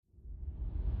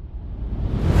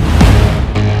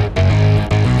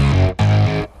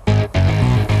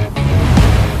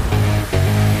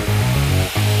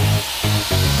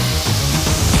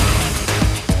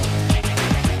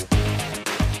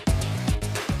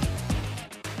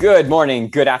Good morning,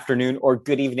 good afternoon, or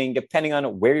good evening, depending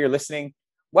on where you're listening.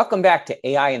 Welcome back to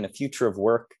AI and the Future of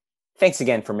Work. Thanks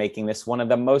again for making this one of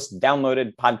the most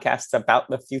downloaded podcasts about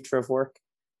the future of work.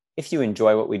 If you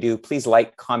enjoy what we do, please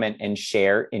like, comment, and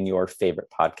share in your favorite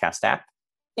podcast app.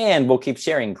 And we'll keep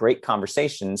sharing great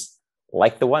conversations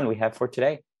like the one we have for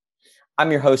today.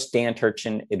 I'm your host, Dan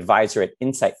Turchin, advisor at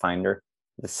Insight Finder,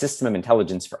 the system of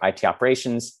intelligence for IT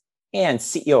operations, and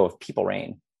CEO of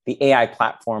PeopleRain, the AI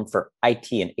platform for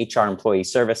IT and HR employee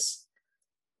service.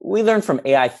 We learn from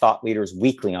AI thought leaders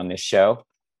weekly on this show.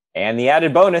 And the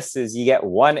added bonus is you get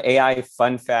one AI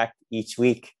fun fact each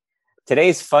week.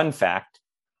 Today's fun fact: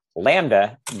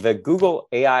 LaMDA, the Google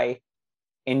AI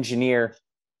engineer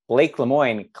Blake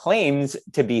Lemoine claims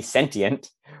to be sentient,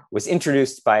 was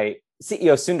introduced by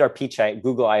CEO Sundar Pichai at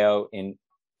Google I/O in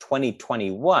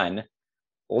 2021.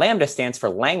 LaMDA stands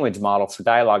for Language Model for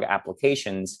Dialogue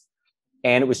Applications,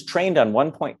 and it was trained on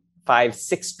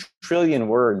 1.56 trillion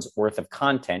words worth of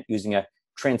content using a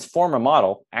transformer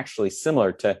model, actually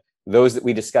similar to those that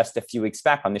we discussed a few weeks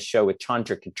back on this show with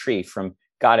Chandra Khatri from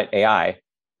Got It AI.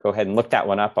 Go ahead and look that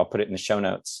one up. I'll put it in the show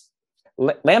notes.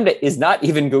 LaMDA is not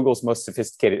even Google's most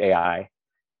sophisticated AI.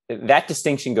 That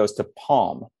distinction goes to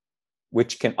PaLM,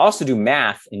 which can also do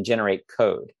math and generate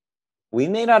code. We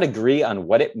may not agree on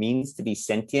what it means to be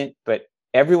sentient, but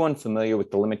everyone familiar with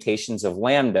the limitations of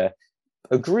LaMDA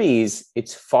agrees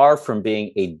it's far from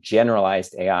being a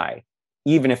generalized AI,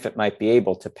 even if it might be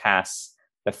able to pass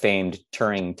the famed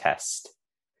Turing test.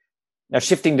 Now,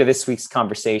 shifting to this week's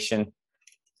conversation,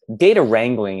 data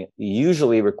wrangling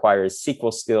usually requires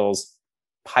SQL skills,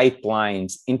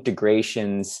 pipelines,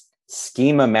 integrations,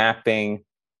 schema mapping,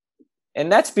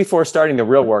 and that's before starting the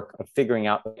real work of figuring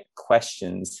out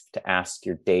questions to ask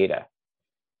your data.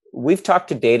 We've talked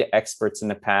to data experts in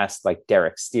the past like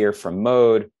Derek Steer from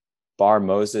Mode, Bar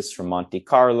Moses from Monte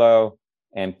Carlo,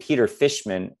 and Peter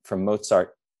Fishman from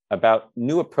Mozart about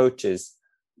new approaches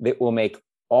that will make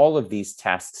all of these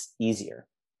tasks easier.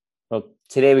 Well,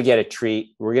 today we get a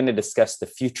treat. We're going to discuss the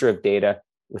future of data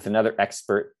with another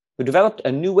expert who developed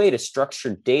a new way to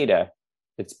structure data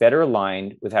that's better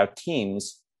aligned with how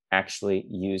teams actually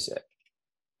use it.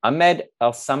 Ahmed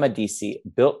El-Samadisi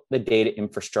built the data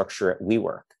infrastructure at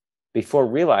WeWork before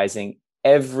realizing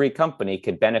every company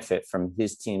could benefit from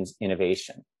his team's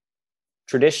innovation.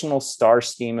 Traditional star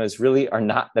schemas really are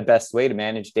not the best way to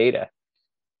manage data.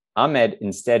 Ahmed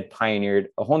instead pioneered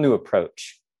a whole new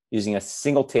approach using a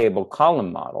single table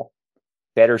column model,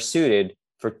 better suited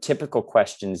for typical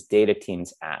questions data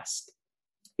teams ask.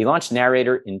 He launched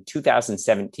Narrator in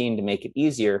 2017 to make it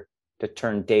easier to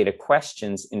turn data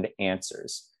questions into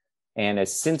answers, and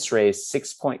has since raised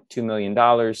 $6.2 million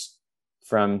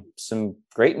from some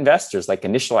great investors like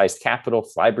Initialized Capital,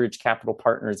 Flybridge Capital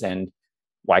Partners, and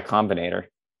Y Combinator.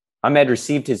 Ahmed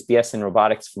received his BS in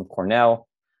robotics from Cornell.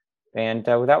 And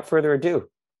without further ado,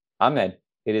 Ahmed,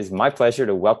 it is my pleasure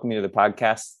to welcome you to the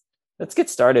podcast. Let's get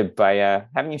started by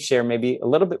having you share maybe a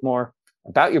little bit more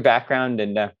about your background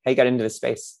and how you got into the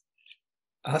space.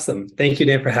 Awesome. Thank you,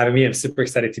 Dan, for having me. I'm super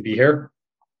excited to be here.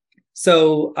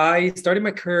 So I started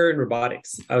my career in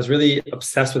robotics. I was really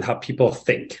obsessed with how people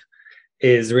think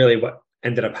is really what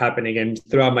ended up happening. And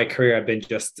throughout my career,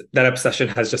 that obsession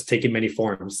has just taken many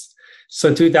forms. So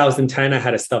in 2010, I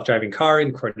had a self-driving car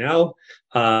in Cornell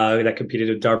that competed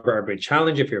with DARPA Urban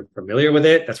Challenge. If you're familiar with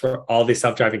it, that's where all these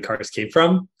self-driving cars came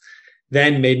from.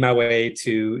 Then made my way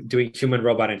to doing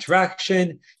human-robot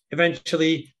interaction.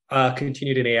 Eventually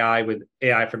continued in AI with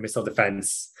AI for missile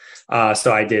defense. That's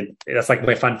like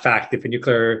my fun fact. If a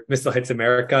nuclear missile hits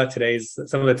America,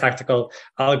 some of the tactical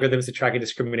algorithms to track and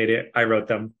discriminate it, I wrote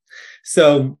them.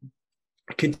 So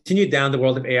I continued down the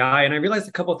world of AI, and I realized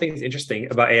a couple of things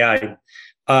interesting about AI.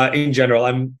 In general,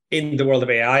 I'm in the world of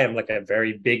AI. I'm like a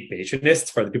very big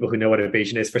Bayesianist. For the people who know what a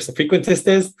Bayesianist versus a frequentist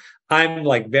is, I'm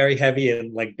like very heavy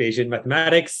in like Bayesian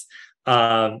mathematics.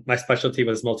 My specialty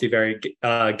was multivariate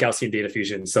Gaussian data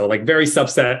fusion. So like very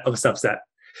subset of a subset.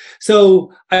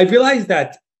 So I realized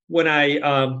that when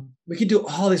we can do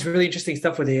all this really interesting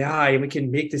stuff with AI and we can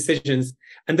make decisions.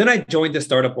 And then I joined the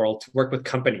startup world to work with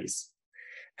companies.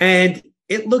 And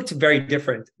it looked very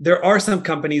different. There are some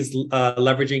companies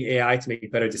leveraging AI to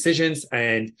make better decisions.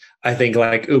 And I think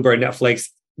like Uber, Netflix,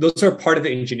 those are part of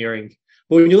the engineering.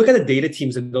 But when you look at the data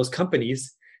teams in those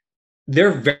companies,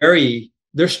 they're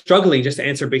struggling just to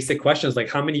answer basic questions like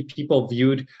how many people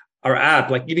viewed our app,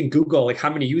 like even Google, like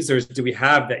how many users do we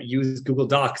have that use Google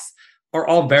Docs, are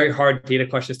all very hard data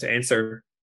questions to answer.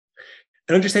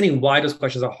 And understanding why those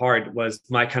questions are hard was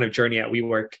my kind of journey at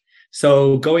WeWork.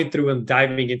 So going through and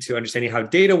diving into understanding how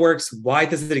data works, why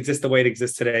does it exist the way it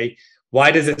exists today? Why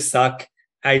does it suck?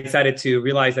 I decided to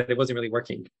realize that it wasn't really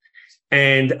working.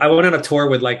 And I went on a tour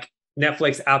with like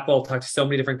Netflix, Apple, talked to so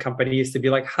many different companies to be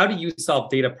like, how do you solve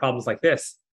data problems like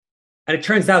this? And it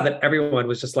turns out that everyone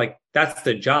was just like, that's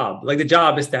the job. Like the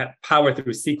job is to power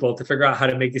through SQL to figure out how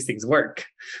to make these things work.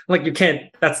 Like you can't,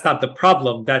 that's not the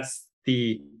problem. That's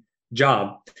the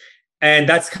job. And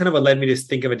that's kind of what led me to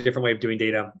think of a different way of doing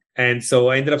data. And so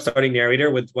I ended up starting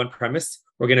Narrator with one premise.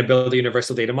 We're going to build a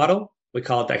universal data model. We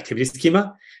call it the activity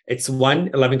schema. It's one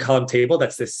 11-column table.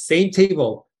 That's the same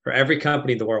table for every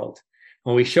company in the world.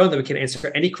 When we show that we can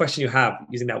answer any question you have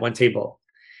using that one table.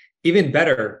 Even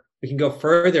better, we can go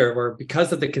further where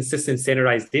because of the consistent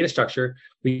standardized data structure,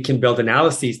 we can build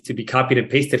analyses to be copied and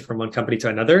pasted from one company to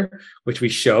another, which we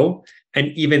show. And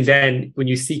even then, when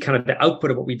you see kind of the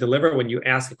output of what we deliver, when you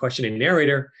ask a question in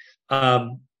Narrator,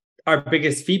 our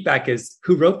biggest feedback is,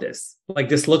 who wrote this? Like,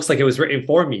 this looks like it was written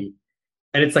for me.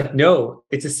 And it's like, no,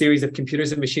 it's a series of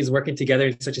computers and machines working together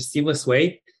in such a seamless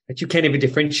way that you can't even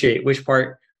differentiate which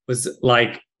part was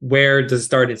like, where does it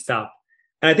start and stop?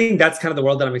 And I think that's kind of the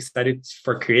world that I'm excited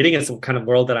for creating. It's the kind of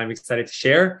world that I'm excited to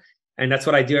share. And that's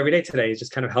what I do every day today, is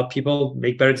just kind of help people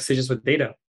make better decisions with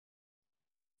data.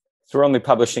 So we're only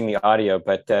publishing the audio,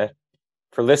 but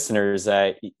for listeners,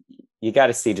 you got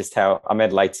to see just how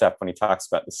Ahmed lights up when he talks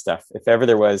about this stuff. If ever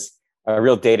there was a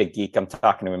real data geek, I'm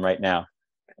talking to him right now.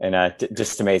 And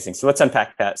just amazing. So let's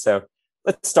unpack that. So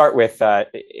let's start with,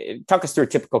 talk us through a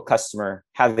typical customer,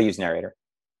 how they use Narrator.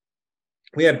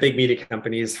 We have big media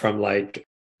companies from like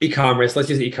e-commerce. Let's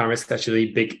use e-commerce, that's a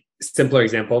really big, simpler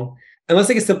example. And let's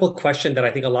take a simple question that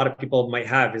I think a lot of people might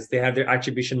have is they have their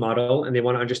attribution model and they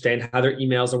want to understand how their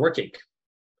emails are working.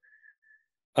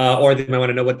 Or they might want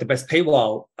to know what the best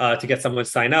paywall to get someone to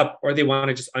sign up, or they want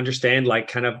to just understand, like,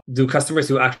 kind of, do customers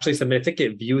who actually submit a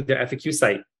ticket view their FAQ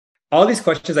site? All these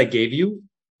questions I gave you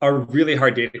are really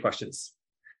hard data questions.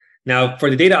 Now, for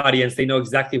the data audience, they know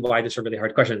exactly why these are really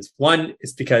hard questions. One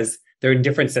is because they're in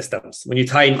different systems. When you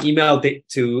tie an email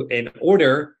to an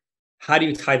order, how do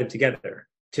you tie them together?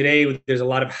 Today, there's a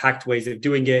lot of hacked ways of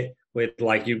doing it with,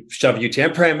 like, you shove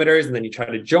UTM parameters and then you try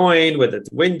to join with a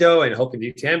window and hoping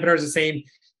the UTM parameters are the same.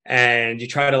 And you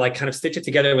try to, like, kind of stitch it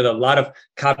together with a lot of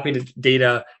copied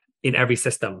data in every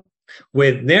system.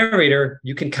 With Narrator,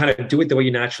 you can kind of do it the way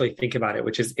you naturally think about it,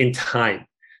 which is in time.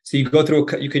 So you go through,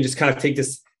 you can just kind of take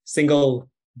this single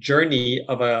journey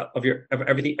of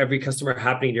everything, every customer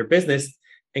happening in your business,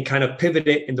 and kind of pivot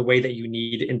it in the way that you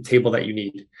need, in table that you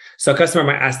need. So a customer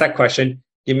might ask that question,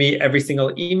 give me every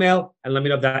single email and let me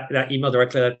know that email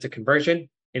directly led to conversion.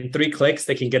 In 3 clicks,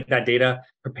 they can get that data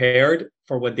prepared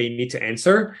for what they need to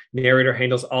answer. Narrator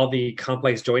handles all the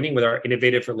complex joining with our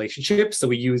innovative relationships. So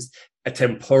we use a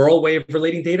temporal way of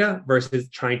relating data versus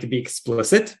trying to be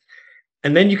explicit.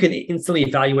 And then you can instantly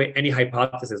evaluate any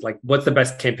hypothesis, like what's the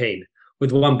best campaign,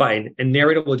 with one button. And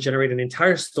Narrator will generate an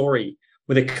entire story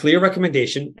with a clear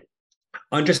recommendation.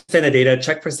 Understand the data,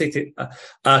 check for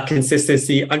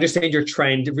consistency, understand your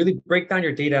trend, really break down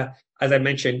your data. As I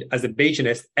mentioned, as a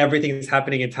Bayesianist, everything is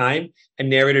happening in time, and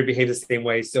Narrator behaves the same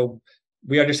way. So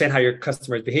we understand how your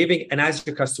customer is behaving. And as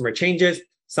your customer changes,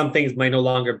 some things might no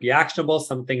longer be actionable.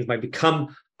 Some things might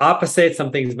become opposite.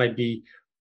 Some things might be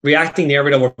reacting.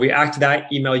 Narrator will react to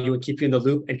that, email you, and keep you in the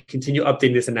loop and continue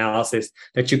updating this analysis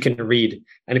that you can read.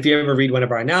 And if you ever read one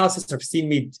of our analysis or have seen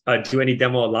me do any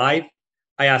demo live,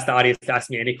 I ask the audience to ask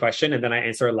me any question and then I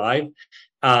answer it live.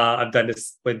 I've done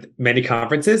this with many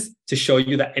conferences to show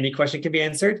you that any question can be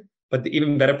answered. But the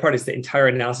even better part is the entire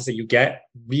analysis that you get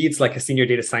reads like a senior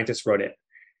data scientist wrote it.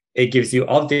 It gives you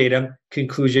all the data,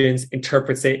 conclusions,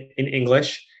 interprets it in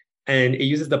English, and it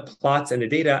uses the plots and the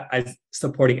data as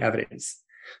supporting evidence.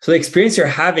 So the experience you're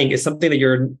having is something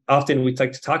that we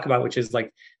like to talk about, which is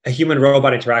like a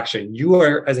human-robot interaction. You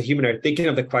are, as a human, are thinking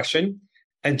of the question,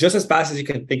 and just as fast as you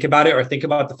can think about it or think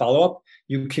about the follow-up,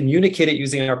 you communicate it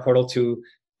using our portal to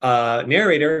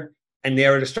Narrator, and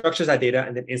Narrator structures that data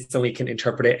and then instantly can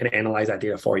interpret it and analyze that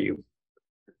data for you.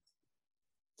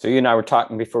 So you and I were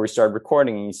talking before we started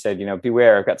recording, and you said,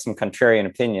 beware, I've got some contrarian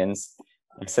opinions.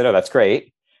 I said, oh, that's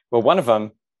great. Well, one of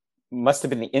them must have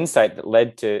been the insight that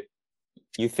led to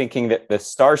you thinking that the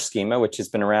STAR schema, which has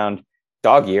been around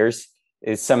dog years,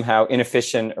 is somehow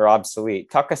inefficient or obsolete.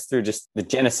 Talk us through just the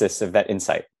genesis of that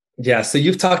insight. Yeah, so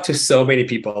you've talked to so many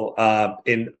people. I'm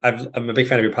a big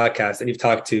fan of your podcast, and you've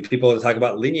talked to people that talk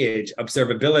about lineage,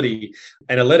 observability,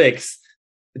 analytics,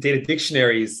 data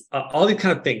dictionaries, all these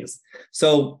kind of things.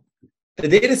 So the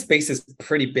data space is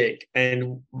pretty big,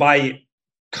 and my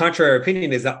contrary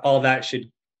opinion is that all that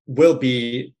will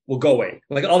go away.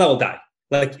 Like all that will die.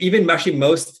 Like even actually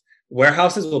most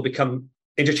warehouses will become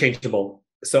interchangeable.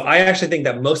 So I actually think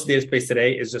that most of the data space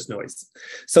today is just noise.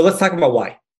 So let's talk about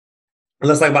why.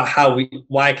 Let's talk about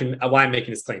why I'm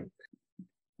making this claim.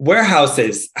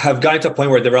 Warehouses have gotten to a point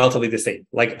where they're relatively the same.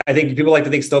 Like, I think people like to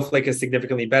think Snowflake is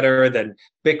significantly better than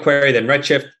BigQuery, than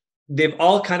Redshift. They've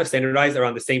all kind of standardized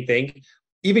around the same thing,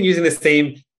 even using the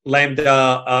same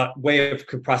Lambda way of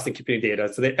compressing computing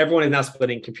data. So that everyone is now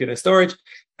splitting compute and storage.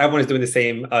 Everyone is doing the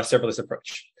same serverless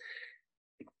approach.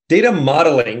 Data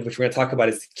modeling, which we're going to talk about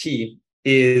is key,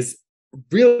 is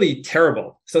really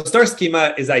terrible. So star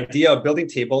schema is the idea of building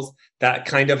tables that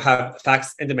kind of have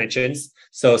facts and dimensions.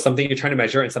 So something you're trying to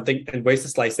measure and ways to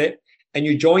slice it. And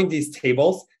you join these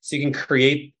tables so you can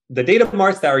create the data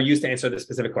marts that are used to answer the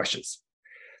specific questions.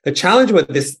 The challenge with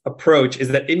this approach is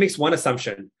that it makes one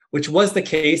assumption, which was the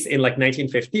case in like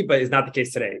 1950, but is not the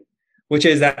case today, which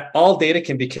is that all data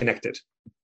can be connected.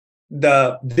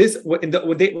 When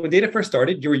data first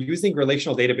started, you were using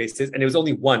relational databases, and it was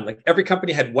only one. Like, every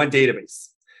company had one database,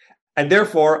 and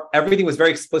therefore everything was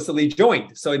very explicitly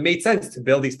joined. So it made sense to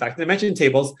build these fact dimension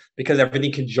tables because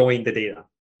everything can join the data.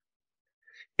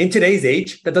 In today's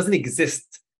age, that doesn't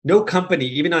exist. No company,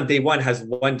 even on day one, has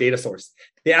one data source.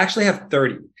 They actually have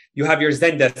 30. You have your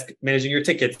Zendesk managing your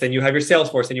tickets, then you have your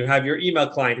Salesforce, and you have your email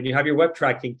client, and you have your web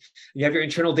tracking, and you have your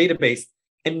internal database.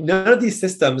 And none of these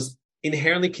systems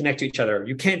inherently connect to each other.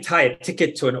 You can't tie a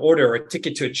ticket to an order or a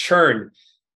ticket to a churn.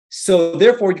 So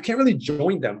therefore, you can't really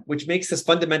join them, which makes this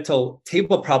fundamental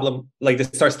table problem, like the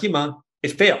star schema, it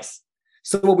fails.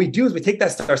 So what we do is we take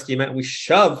that star schema and we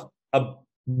shove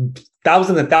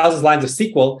thousands and thousands of lines of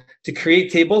SQL to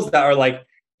create tables that are like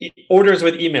orders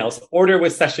with emails, order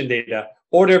with session data,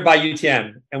 order by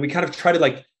UTM. And we kind of try to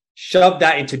like shove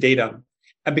that into data.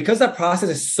 And because that process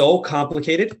is so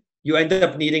complicated, you end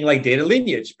up needing like data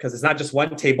lineage, because it's not just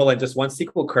one table and just one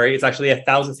SQL query. It's actually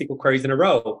 1,000 SQL queries in a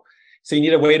row. So you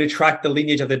need a way to track the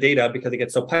lineage of the data because it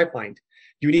gets so pipelined.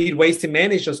 You need ways to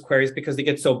manage those queries because they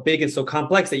get so big and so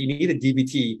complex that you need a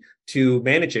DBT to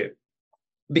manage it.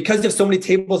 Because you have so many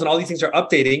tables and all these things are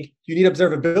updating, you need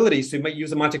observability. So you might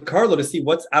use a Monte Carlo to see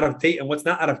what's out of date and what's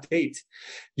not out of date.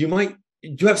 You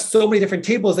have so many different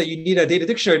tables that you need a data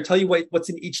dictionary to tell you what's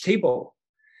in each table.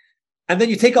 And then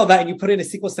you take all that and you put in a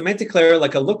SQL semantic layer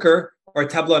like a Looker or a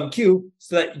Tableau MQ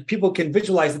so that people can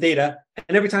visualize the data.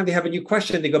 And every time they have a new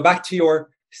question, they go back to your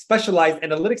specialized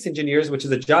analytics engineers, which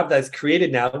is a job that is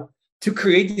created now, to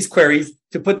create these queries,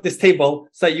 to put this table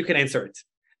so that you can answer it.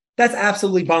 That's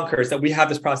absolutely bonkers that we have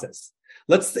this process.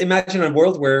 Let's imagine a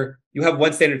world where you have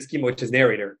one standard schema, which is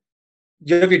Narrator.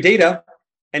 You have your data,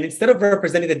 and instead of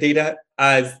representing the data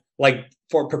as like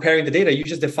for preparing the data, you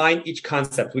just define each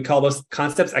concept. We call those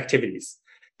concepts activities.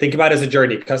 Think about it as a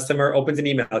journey. Customer opens an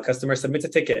email, customer submits a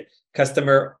ticket,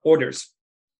 customer orders.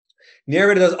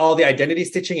 Narrator does all the identity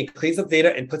stitching and cleans up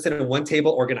data and puts it in one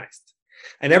table organized.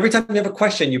 And every time you have a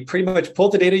question, you pretty much pull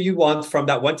the data you want from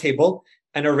that one table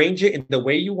and arrange it in the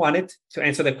way you want it to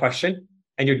answer the question,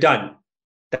 and you're done.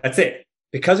 That's it.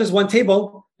 Because there's one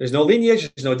table, there's no lineage,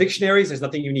 there's no dictionaries, there's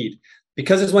nothing you need.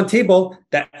 Because there's one table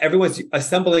that everyone's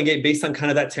assembling it based on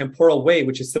kind of that temporal way,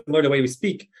 which is similar to the way we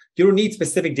speak, you don't need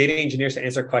specific data engineers to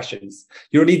answer questions.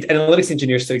 You don't need analytics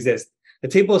engineers to exist. The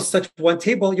table is such one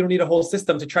table, you don't need a whole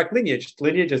system to track lineage.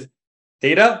 Lineage is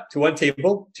data to one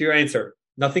table to your answer,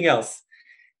 nothing else.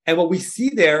 And what we see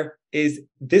there is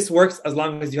this works as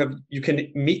long as you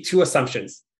can meet two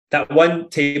assumptions. That one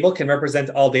table can represent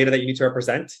all data that you need to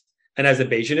represent. And as a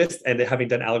Bayesianist and having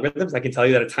done algorithms, I can tell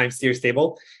you that a time series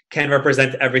table can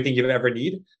represent everything you ever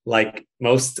need. Like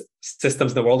most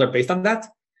systems in the world are based on that.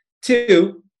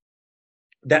 Two,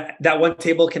 that one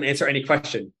table can answer any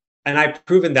question. And I've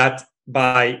proven that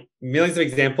by millions of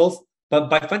examples, but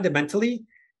by fundamentally,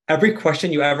 every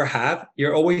question you ever have,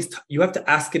 you have to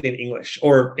ask it in English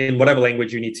or in whatever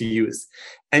language you need to use.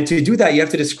 And to do that, you have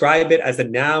to describe it as a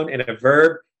noun and a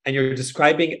verb, and you're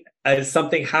describing as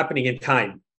something happening in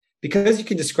time. Because you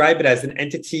can describe it as an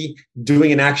entity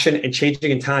doing an action and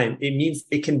changing in time, it means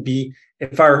it can be,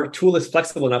 if our tool is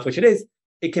flexible enough, which it is,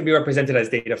 it can be represented as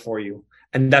data for you.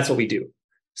 And that's what we do.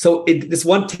 So this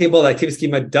one table activity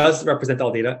schema does represent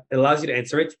all data. It allows you to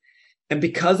answer it. And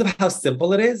because of how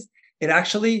simple it is, it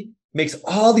actually makes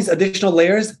all these additional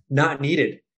layers not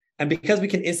needed. And because we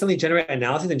can instantly generate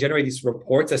analysis and generate these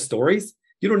reports as stories,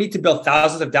 you don't need to build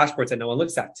thousands of dashboards that no one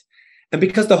looks at. And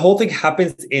because the whole thing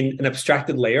happens in an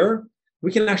abstracted layer,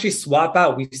 we can actually swap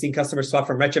out. We've seen customers swap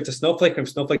from Redshift to Snowflake, from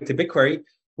Snowflake to BigQuery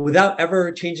without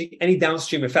ever changing any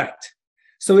downstream effect.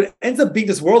 So it ends up being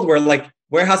this world where like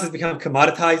warehouses become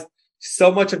commoditized.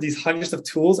 So much of these hundreds of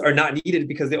tools are not needed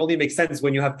because they only make sense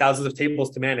when you have thousands of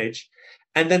tables to manage.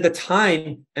 And then the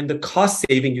time and the cost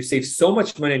saving, you save so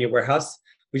much money in your warehouse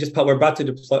We're about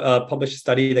to publish a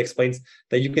study that explains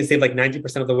that you can save like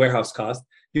 90% of the warehouse cost.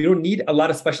 You don't need a lot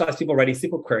of specialized people writing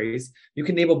SQL queries. You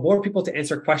can enable more people to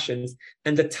answer questions,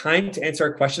 and the time to answer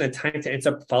a question and time to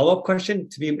answer a follow-up question,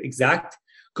 to be exact,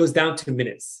 goes down to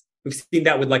minutes. We've seen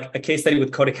that with like a case study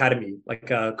with Codecademy.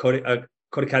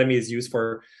 Codecademy is used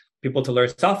for people to learn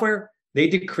software. They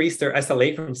decreased their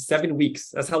SLA from 7 weeks.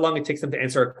 That's how long it takes them to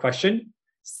answer a question.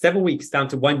 7 weeks down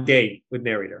to 1 day with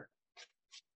Narrator.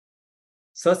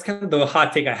 So that's kind of the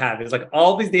hot take I have, is like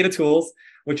all these data tools,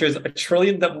 which is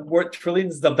trillions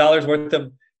of dollars worth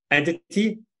of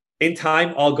entity in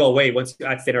time, all go away once you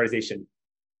add standardization.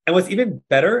 And what's even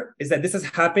better is that this has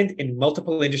happened in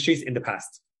multiple industries in the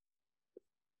past.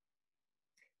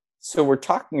 So we're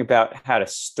talking about how to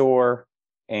store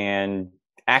and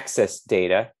access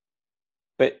data,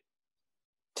 but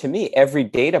to me, every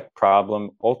data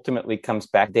problem ultimately comes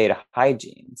back to data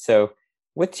hygiene. So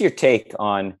what's your take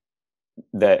on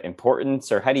the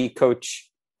importance, or how do you coach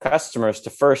customers to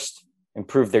first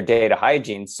improve their data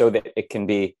hygiene so that it can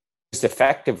be used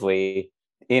effectively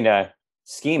in a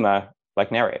schema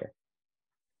like Narrator?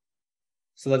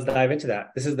 So let's dive into that.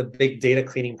 This is the big data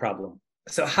cleaning problem.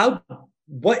 So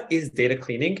what is data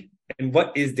cleaning and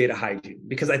what is data hygiene?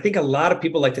 Because I think a lot of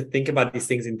people like to think about these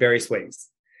things in various ways.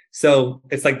 So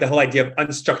it's like the whole idea of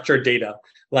unstructured data.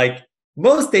 Like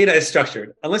most data is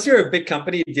structured. Unless you're a big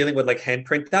company dealing with like hand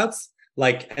printouts,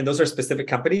 and those are specific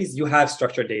companies, you have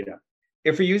structured data.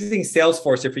 If you're using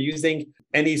Salesforce, if you're using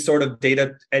any sort of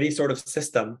data, any sort of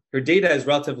system, your data is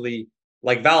relatively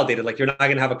validated. Like you're not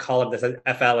going to have a column that says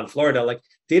FL in Florida. Like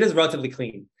data is relatively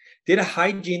clean. Data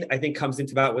hygiene, I think, comes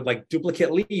into about with like duplicate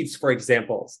leads, for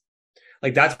examples.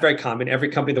 Like that's very common. Every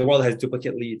company in the world has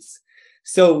duplicate leads.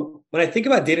 So when I think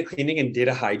about data cleaning and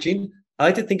data hygiene, I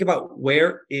like to think about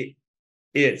where it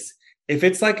is. If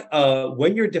it's like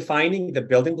when you're defining the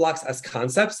building blocks as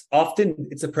concepts, often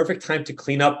it's a perfect time to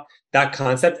clean up that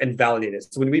concept and validate it.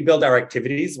 So when we build our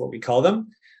activities, what we call them,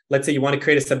 let's say you want to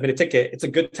create a submit a ticket, it's a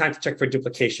good time to check for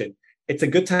duplication. It's a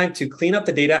good time to clean up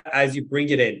the data as you bring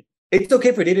it in. It's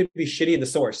okay for data to be shitty in the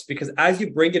source, because as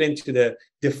you bring it into the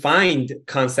defined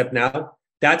concept now,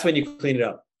 that's when you clean it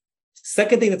up.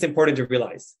 Second thing that's important to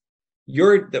realize,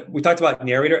 we talked about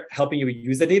Narrator helping you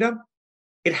use the data.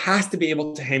 It has to be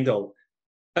able to handle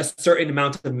a certain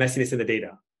amount of messiness in the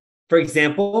data. For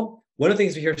example, one of the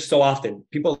things we hear so often,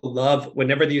 people love,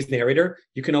 whenever they use Narrator,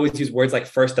 you can always use words like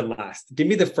first and last. Give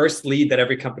me the first lead that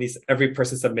every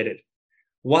person submitted.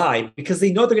 Why? Because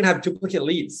they know they're going to have duplicate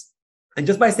leads. And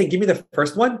just by saying, give me the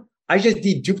first one, I just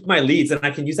deduped my leads and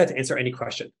I can use that to answer any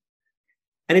question.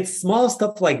 And it's small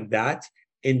stuff like that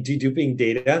in deduping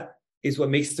data is what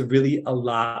makes it really a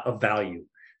lot of value.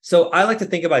 So I like to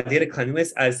think about data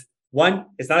cleanliness as, one,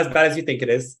 it's not as bad as you think it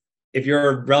is. If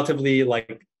you're relatively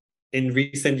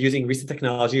using recent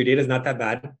technology, your data is not that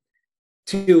bad.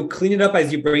 Two, clean it up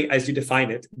as you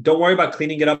define it. Don't worry about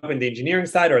cleaning it up in the engineering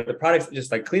side or the products,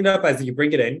 just clean it up as you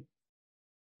bring it in.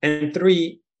 And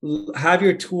three, have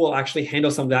your tool actually handle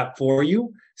some of that for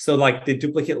you. So the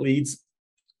duplicate leads,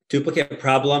 duplicate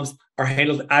problems are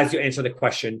handled as you answer the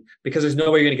question, because there's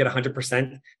no way you're going to get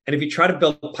 100%. And if you try to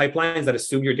build pipelines that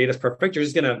assume your data is perfect,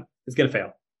 it's going to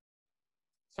fail.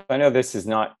 So I know this is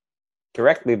not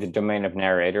directly the domain of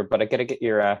Narrator, but I got to get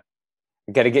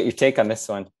your take on this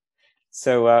one.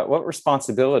 So what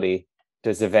responsibility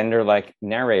does a vendor like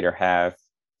Narrator have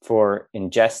for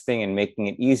ingesting and making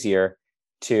it easier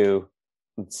to,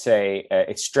 let's say,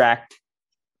 extract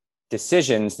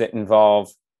decisions that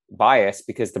involve bias,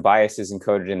 because the bias is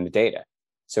encoded in the data?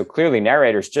 So clearly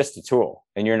Narrator is just a tool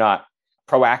and you're not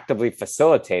proactively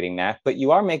facilitating that, but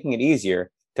you are making it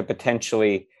easier to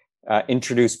potentially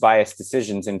introduce biased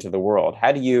decisions into the world.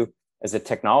 How do you, as a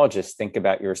technologist, think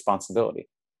about your responsibility?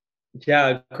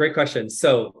 Yeah, great question.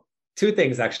 So two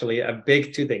things, actually,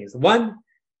 big two things. One,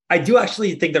 I do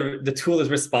actually think the tool is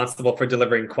responsible for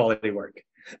delivering quality work.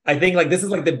 I think this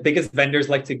is the biggest vendors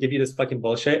like to give you this fucking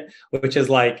bullshit, which is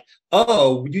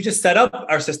oh, you just set up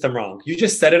our system wrong. You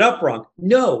just set it up wrong.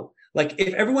 No,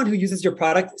 if everyone who uses your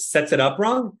product sets it up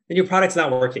wrong, then your product's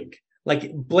not working.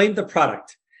 Blame the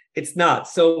product. It's not.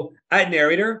 So at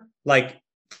Narrator,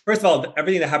 first of all,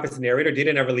 everything that happens in Narrator,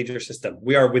 data never leaves your system.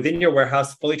 We are within your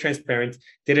warehouse, fully transparent.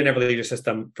 Data never leaves your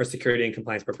system for security and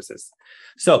compliance purposes.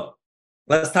 So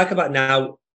let's talk about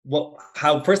now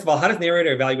first of all, how does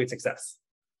Narrator evaluate success?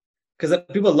 Because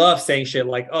people love saying shit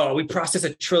oh, we process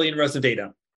 1 trillion rows of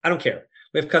data. I don't care.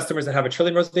 We have customers that have 1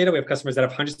 trillion rows of data. We have customers that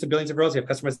have hundreds of billions of rows. We have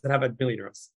customers that have 1 billion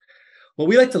rows. What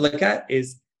we like to look at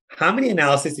is, how many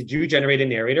analysis did you generate in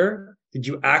Narrator? Did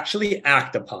you actually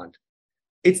act upon?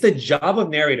 It's the job of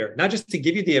Narrator, not just to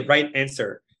give you the right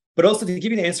answer, but also to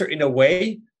give you the answer in a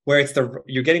way where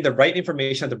you're getting the right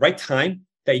information at the right time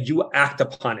that you act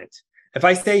upon it. If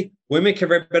I say women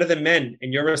convert better than men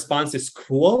and your response is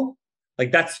cool,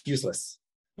 like that's useless.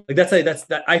 Like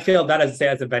I failed that as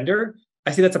a vendor.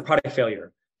 I say that's a product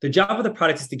failure. The job of the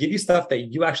product is to give you stuff that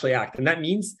you actually act. And that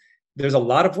means there's a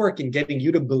lot of work in getting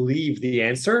you to believe the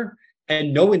answer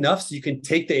and know enough so you can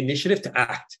take the initiative to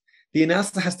act. The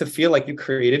analysis has to feel like you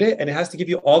created it, and it has to give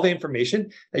you all the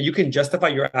information that you can justify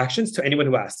your actions to anyone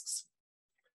who asks.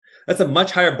 That's a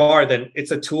much higher bar than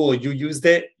it's a tool, you used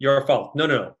it, your fault.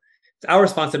 No. It's our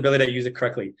responsibility to use it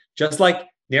correctly. Just like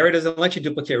Narrator doesn't let you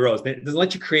duplicate rows. It doesn't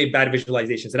let you create bad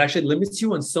visualizations. It actually limits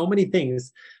you on so many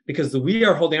things because we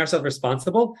are holding ourselves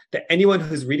responsible that anyone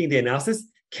who's reading the analysis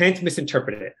can't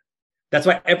misinterpret it. That's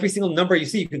why every single number you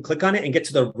see, you can click on it and get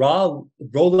to the raw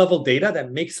row level data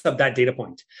that makes up that data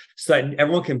point so that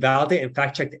everyone can validate and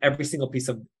fact check every single piece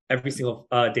of every single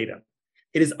data.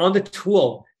 It is on the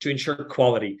tool to ensure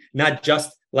quality, not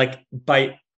just like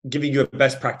by giving you a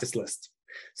best practice list.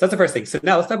 So that's the first thing. So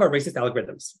now let's talk about racist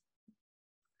algorithms.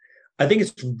 I think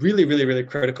it's really, really, really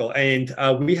critical. And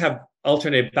we have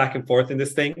alternated back and forth in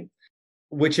this thing,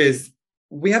 which is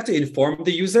we have to inform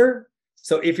the user.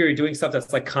 So if you're doing stuff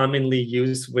that's like commonly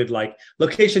used with like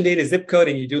location data, zip code,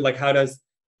 and you do like how does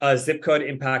a zip code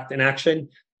impact an action,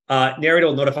 Narrator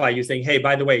will notify you saying, hey,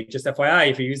 by the way, just FYI,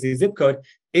 if you use the zip code,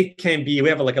 it can be, we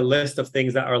have like a list of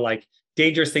things that are like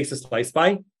dangerous things to slice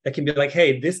by that can be like,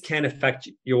 hey, this can affect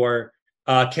your,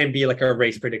 can be like a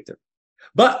race predictor.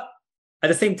 But at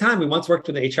the same time, we once worked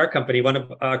with an HR company. One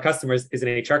of our customers is an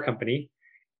HR company,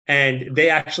 and they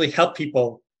actually help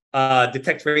people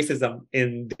detect racism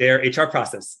in their HR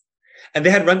process. And they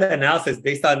had run the analysis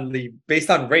based on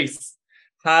race,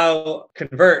 how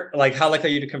likely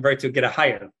are you to convert to get a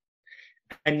hire.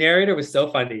 And Narrator was so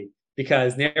funny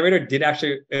because Narrator did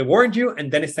actually, it warned you,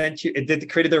 and then it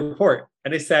created the report.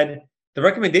 And it said, the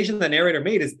recommendation that Narrator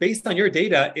made is based on your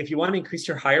data. If you want to increase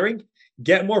your hiring,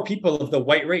 get more people of the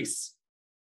white race.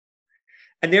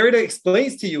 And Narrator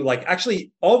explains to you, like,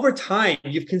 actually, over time,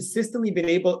 you've consistently been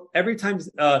able, every time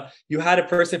you had a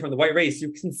person from the white race,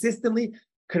 you consistently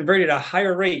converted a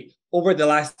higher rate over the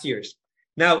last years.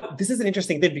 Now, this is an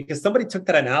interesting thing because somebody took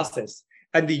that analysis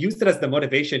and they used it as the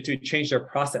motivation to change their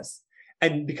process.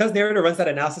 And because Narrator runs that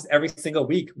analysis every single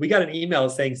week, we got an email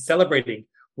saying, celebrating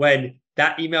when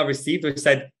that email received, which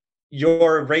said,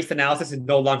 your race analysis is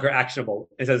no longer actionable.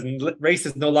 It says race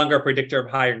is no longer a predictor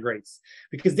of hiring rates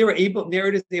because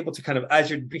Narrator is able to kind of, as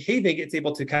you're behaving, it's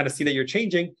able to kind of see that you're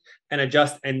changing and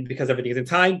adjust. And because everything is in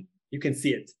time, you can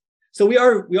see it. So we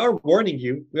are warning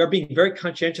you. We are being very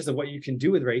conscientious of what you can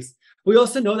do with race. We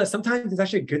also know that sometimes it's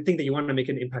actually a good thing that you want to make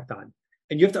an impact on.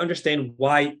 And you have to understand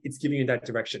why it's giving you that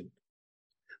direction.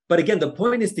 But again, the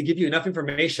point is to give you enough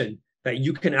information that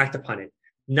you can act upon it,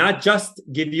 not just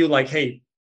give you like, hey,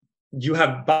 you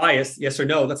have bias, yes or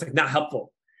no. That's like not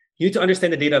helpful. You need to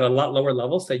understand the data at a lot lower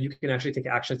level so that you can actually take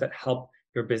actions that help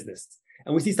your business.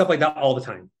 And we see stuff like that all the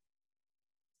time.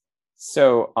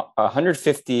 So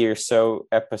 150 or so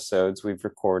episodes we've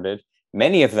recorded,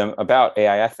 many of them about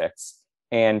AI ethics,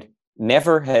 and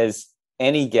never has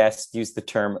any guest used the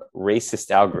term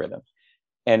racist algorithm.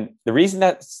 And the reason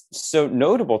that's so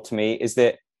notable to me is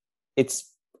that it's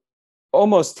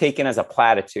almost taken as a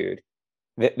platitude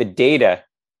that the data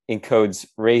encodes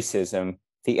racism,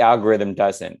 the algorithm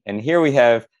doesn't. And here we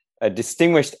have a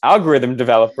distinguished algorithm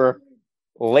developer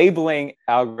labeling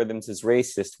algorithms as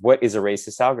racist. What is a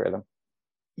racist algorithm?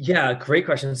 Yeah, great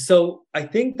question. So I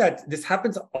think that this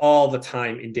happens all the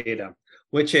time in data,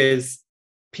 which is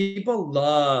people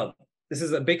love, this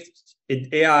is a big in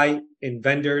AI, in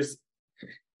vendors.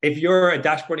 If you're a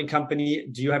dashboarding company,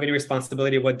 do you have any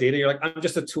responsibility of what data? You're like, I'm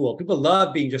just a tool. People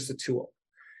love being just a tool.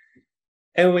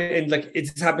 And like it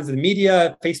just happens in the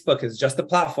media, Facebook is just a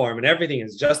platform and everything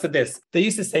is just a this. They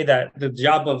used to say that the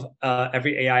job of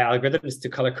every AI algorithm is to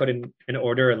color code and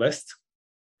order a list.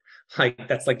 Like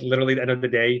that's like literally the end of the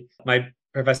day, my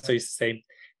professor used to say.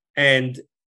 And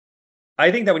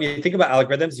I think that when you think about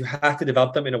algorithms, you have to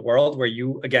develop them in a world where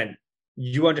you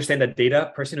understand that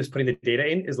data, person who's putting the data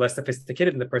in is less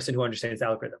sophisticated than the person who understands the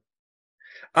algorithm.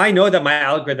 I know that my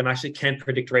algorithm actually can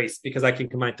predict race because I can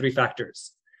combine 3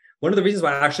 factors. One of the reasons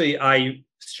why actually I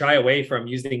shy away from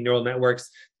using neural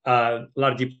networks, a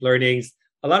lot of deep learnings,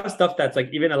 a lot of stuff that's like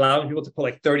even allowing people to put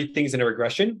like 30 things in a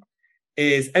regression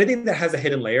is anything that has a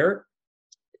hidden layer,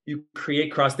 you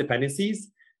create cross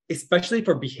dependencies, especially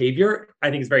for behavior,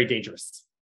 I think is very dangerous.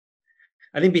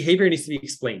 I think behavior needs to be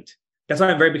explained. That's why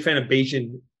I'm a very big fan of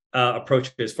Bayesian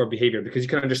approaches for behavior, because you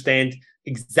can understand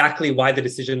exactly why the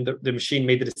machine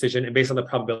made the decision and based on the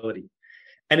probability.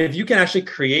 And if you can actually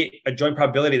create a joint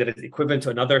probability that is equivalent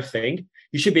to another thing,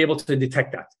 you should be able to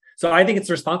detect that. So I think it's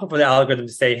responsible for the algorithm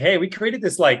to say, hey, we created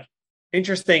this like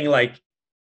interesting like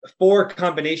 4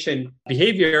 combination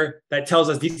behavior that tells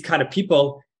us these kind of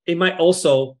people. It might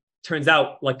also turns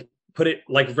out like put it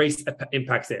like race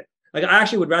impacts it. Like I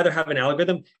actually would rather have an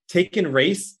algorithm take in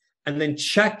race and then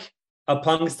check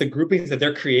amongst the groupings that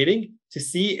they're creating to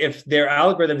see if their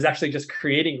algorithm is actually just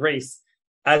creating race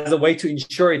as a way to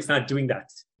ensure it's not doing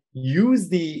that. Use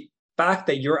the fact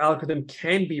that your algorithm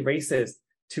can be racist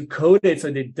to code it so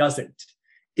that it doesn't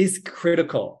is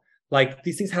critical. Like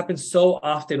these things happen so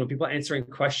often when people are answering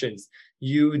questions.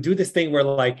 You do this thing where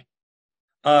like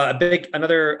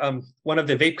one of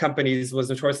the vape companies was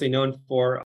notoriously known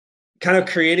for kind of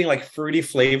creating like fruity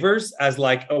flavors as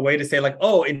like a way to say like,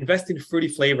 oh, invest in fruity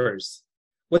flavors.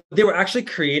 What they were actually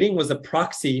creating was a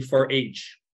proxy for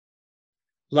age.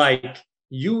 Like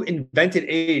you invented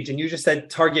age and you just said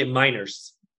target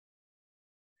minors.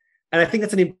 And I think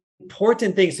that's an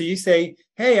important thing. So you say,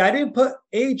 hey, I didn't put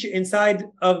age inside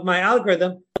of my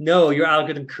algorithm. No, your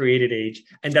algorithm created age.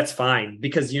 And that's fine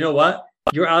because you know what?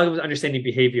 Your algorithm is understanding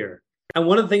behavior. And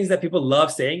one of the things that people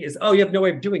love saying is, oh, you have no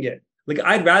way of doing it. Like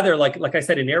I'd rather, like I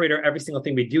said in Narrator, every single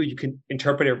thing we do, you can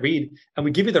interpret it, read, and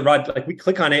we give you the RUD, like we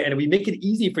click on it and we make it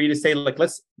easy for you to say, like,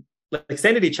 let's like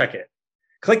sanity check it.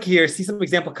 Click here, see some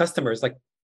example customers. Like,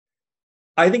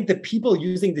 I think the people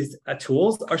using these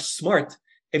tools are smart.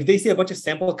 If they see a bunch of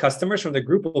sample customers from the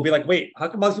group, will be like, wait, how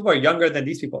come most people are younger than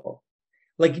these people?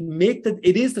 Like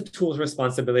it is the tool's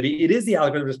responsibility. It is the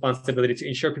algorithm's responsibility to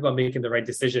ensure people are making the right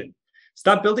decision.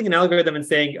 Stop building an algorithm and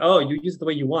saying, oh, you use it the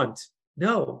way you want.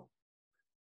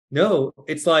 No,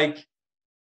 it's like,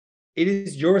 it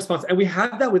is your response. And we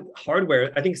have that with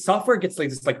hardware. I think software gets like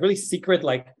this like really secret,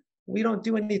 like we don't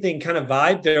do anything kind of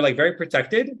vibe. They're like very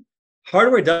protected.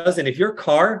 Hardware doesn't. If your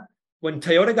car, when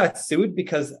Toyota got sued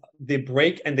because the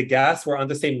brake and the gas were on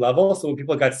the same level, so when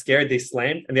people got scared, they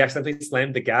slammed and they accidentally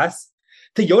slammed the gas.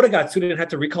 Toyota got sued and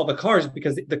had to recall the cars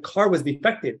because the car was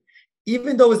defective,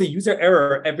 even though it was a user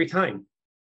error every time.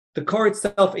 The car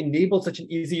itself enabled such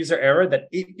an easy user error that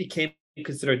it became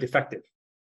considered defective.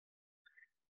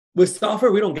 With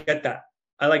software, we don't get that.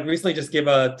 I like recently just gave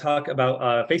a talk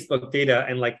about Facebook data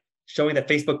and like showing that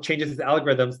Facebook changes its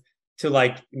algorithms to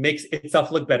like makes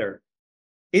itself look better.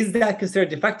 Is that considered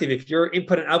defective if your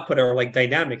input and output are like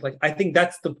dynamic? Like I think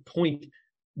that's the point.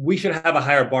 We should have a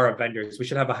higher bar of vendors. We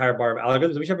should have a higher bar of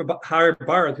algorithms. We should have a higher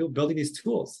bar of people building these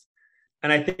tools.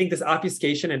 And I think this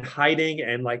obfuscation and hiding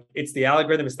and like it's the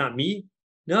algorithm, it's not me.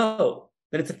 No,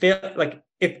 then it's a fail. Like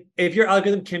if your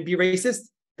algorithm can be racist,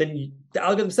 then the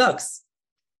algorithm sucks.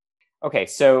 Okay,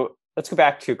 so let's go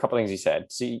back to a couple things you said.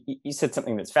 So you said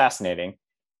something that's fascinating.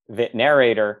 That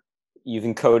Narrator, you've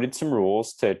encoded some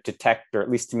rules to detect or at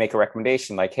least to make a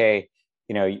recommendation like, hey,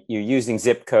 you're using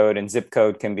zip code and zip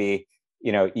code can be,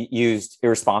 used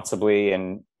irresponsibly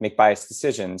and make biased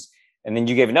decisions. And then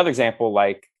you gave another example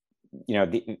like,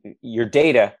 your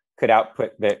data could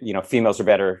output that, males are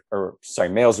better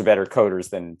coders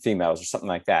than females or something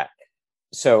like that.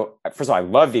 So first of all, I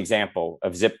love the example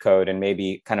of zip code and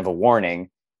maybe kind of a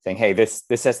warning saying, hey, this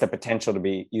has the potential to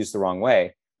be used the wrong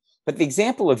way. But the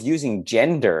example of using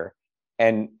gender,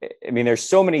 and I mean, there's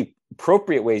so many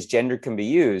appropriate ways gender can be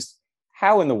used.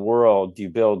 How in the world do you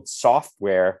build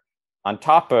software on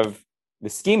top of the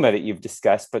schema that you've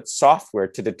discussed, but software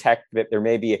to detect that there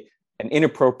may be an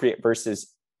inappropriate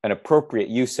versus an appropriate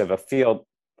use of a field,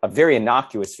 a very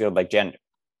innocuous field like gender?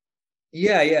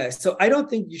 Yeah. So I don't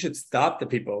think you should stop the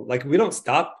people. Like we don't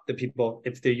stop the people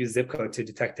if they use zip code to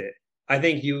detect it. I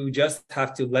think you just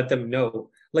have to let them know.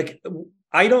 Like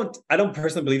I don't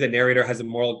personally believe that Narrator has a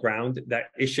moral ground that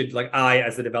it should, like I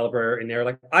as a developer in there,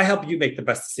 like I help you make the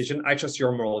best decision. I trust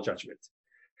your moral judgment.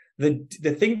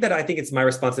 The thing that I think it's my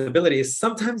responsibility is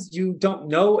sometimes you don't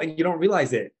know and you don't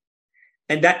realize it.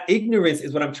 And that ignorance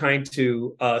is what I'm trying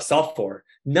to solve for,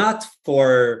 not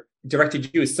for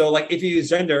directed use. So like if you use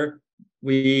gender,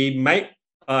 we might,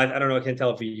 I don't know, I can't tell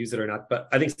if we use it or not, but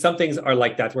I think some things are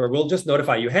like that where we'll just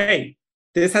notify you, hey,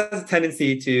 this has a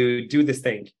tendency to do this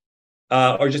thing,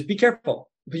 or just be careful.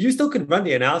 But you still could run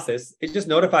the analysis. It just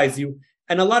notifies you.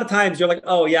 And a lot of times you're like,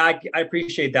 oh yeah, I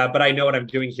appreciate that, but I know what I'm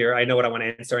doing here. I know what I want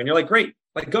to answer. And you're like, great,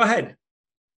 like go ahead.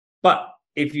 But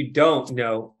if you don't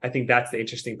know, I think that's the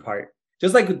interesting part.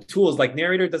 Just like with tools, like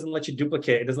Narrator doesn't let you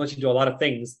duplicate. It doesn't let you do a lot of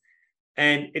things.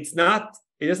 And it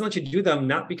doesn't let you do them,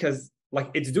 not because like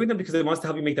it's doing them because it wants to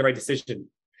help you make the right decision.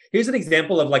 Here's an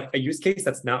example of like a use case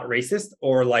that's not racist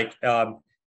or like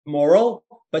moral,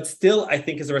 but still I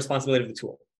think is a responsibility of the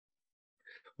tool.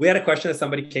 We had a question that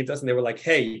somebody came to us and they were like,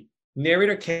 hey,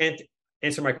 Narrator can't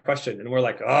answer my question. And we're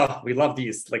like, oh, we love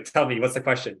these. Like, tell me, what's the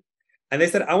question? And they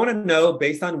said, I want to know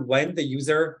based on when the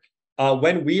user,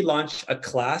 when we launch a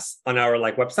class on our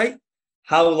like website,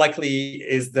 how likely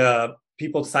is the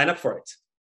people to sign up for it?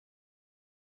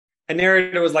 And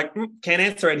narrator was like, can't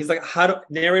answer it. And he's like,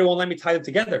 narrator won't let me tie them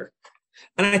together.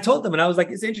 And I told them, and I was like,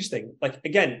 it's interesting. Like,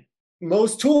 again,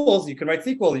 most tools, you can write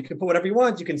SQL, you can put whatever you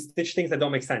want, you can stitch things that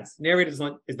don't make sense. Narrator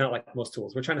is not like most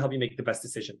tools. We're trying to help you make the best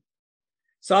decision.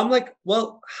 So I'm like,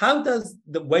 well, how does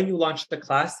when you launch the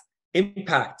class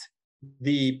impact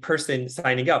the person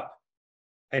signing up?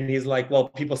 And he's like, well,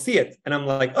 people see it. And I'm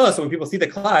like, oh, so when people see the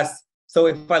class, so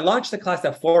if I launch the class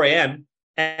at 4 a.m.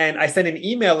 and I send an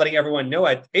email letting everyone know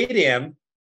at 8 a.m.,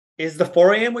 is the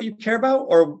 4 a.m. what you care about?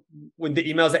 Or when the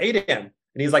email's at 8 a.m.?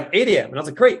 And he's like, 8 a.m. And I was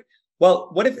like, great. Well,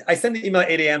 what if I send the email at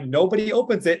 8 a.m., nobody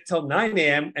opens it till 9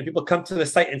 a.m., and people come to the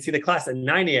site and see the class at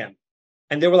 9 a.m.?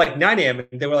 And they were like, 9 a.m.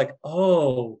 And they were like,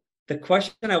 oh, the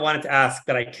question I wanted to ask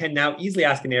that I can now easily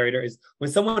ask a narrator is,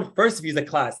 when someone first views a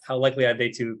class, how likely are they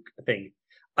to think?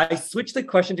 I switched the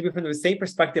question to be from the same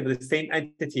perspective of the same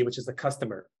entity, which is the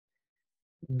customer.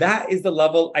 That is the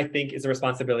level I think is a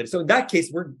responsibility. So in that case,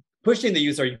 we're pushing the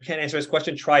user. You can't answer this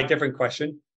question, try a different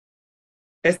question.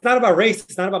 It's not about race.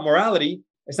 It's not about morality.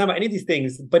 It's not about any of these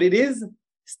things, but it is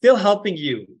still helping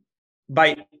you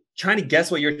by trying to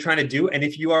guess what you're trying to do. And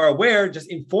if you are aware, just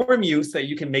inform you so that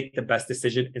you can make the best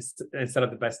decision instead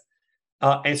of the best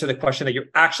answer the question that you're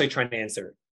actually trying to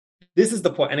answer. This is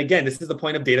the point. And again, this is the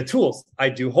point of data tools. I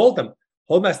do hold them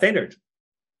as standard.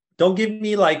 Don't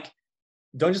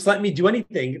just let me do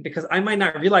anything, because I might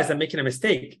not realize I'm making a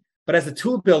mistake. But as a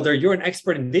tool builder, you're an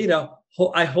expert in data.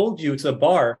 I hold you to the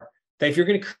bar that if you're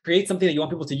going to create something that you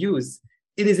want people to use,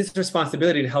 it is its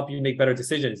responsibility to help you make better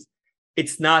decisions.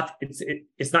 It's not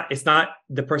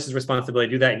the person's responsibility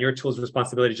to do that, and your tool's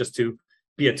responsibility just to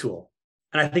be a tool.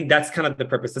 And I think that's kind of the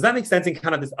purpose. Does that make sense in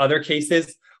kind of this other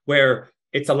cases where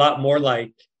it's a lot more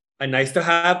like a nice to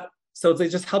have? So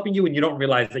it's just helping you when you don't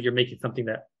realize that you're making something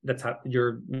that's how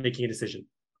you're making a decision.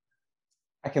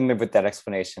 I can live with that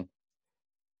explanation.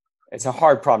 It's a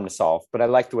hard problem to solve, but I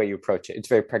like the way you approach it. It's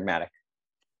very pragmatic.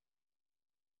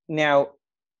 Now,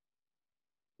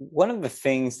 one of the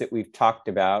things that we've talked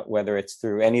about, whether it's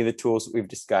through any of the tools that we've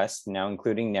discussed, now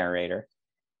including Narrator,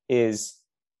 is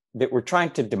that we're trying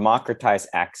to democratize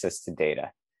access to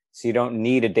data. So you don't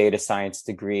need a data science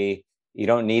degree. You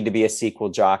don't need to be a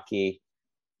SQL jockey.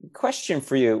 Question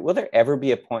for you, will there ever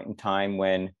be a point in time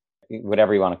when,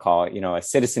 whatever you want to call it, a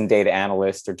citizen data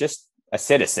analyst or just a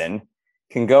citizen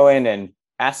can go in and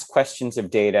ask questions of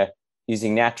data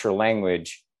using natural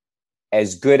language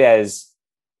as good as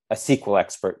a SQL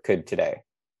expert could today?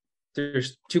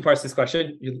 There's two parts to this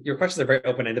question. Your questions are very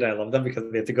open-ended. I love them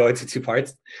because they have to go into two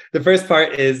parts. The first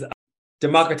part is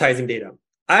democratizing data.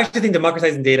 I actually think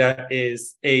democratizing data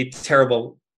is a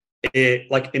terrible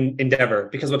endeavor,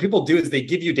 because what people do is they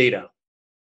give you data.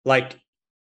 Like,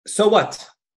 so what?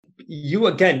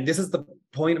 This is the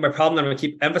point of my problem that I'm going to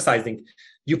keep emphasizing.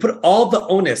 You put all the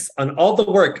onus on all the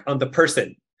work on the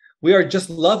person. We are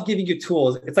just love giving you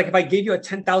tools. It's like if I gave you a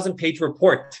 10,000 page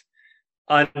report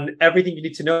on everything you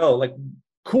need to know, like,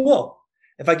 cool.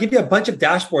 If I give you a bunch of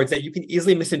dashboards that you can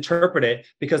easily misinterpret it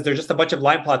because they're just a bunch of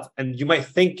line plots and you might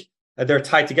think that they're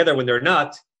tied together when they're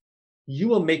not, you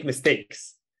will make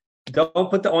mistakes. Don't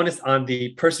put the onus on the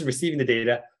person receiving the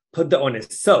data, put the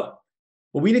onus. So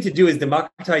what we need to do is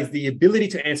democratize the ability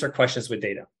to answer questions with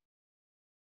data.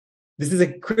 This is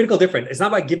a critical difference. It's not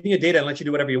about giving you data and let you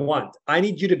do whatever you want. I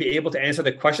need you to be able to answer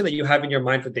the question that you have in your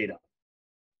mind with data.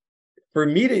 For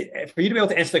you to be able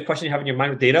to answer the question you have in your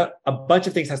mind with data, a bunch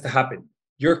of things has to happen.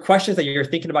 Your questions that you're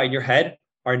thinking about in your head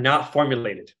are not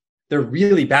formulated. They're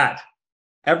really bad.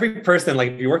 Every person,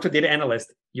 like if you work with data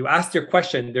analyst, you ask your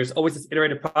question, there's always this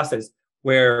iterative process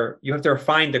where you have to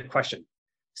refine the question.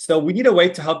 So we need a way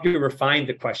to help you refine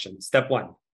the question. Step one.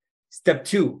 Step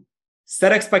two,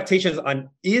 set expectations on,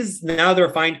 is now the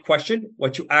refined question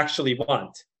what you actually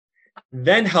want?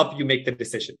 Then help you make the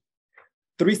decision.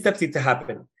 3 steps need to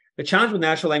happen. The challenge with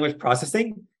natural language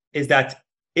processing is that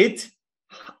it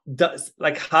does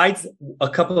hides a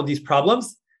couple of these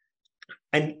problems.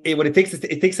 And what it takes is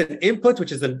it takes an input,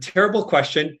 which is a terrible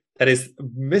question that is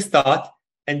misthought,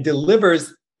 and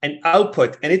delivers an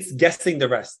output, and it's guessing the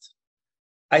rest.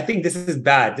 I think this is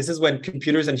bad. This is when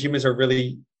computers and humans are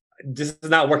this is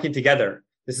not working together.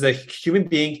 This is a human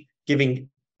being giving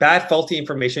bad, faulty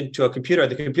information to a computer.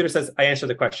 The computer says, I answer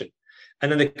the question.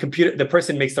 And then the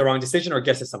person makes the wrong decision or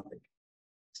guesses something.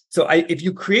 So if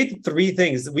you create 3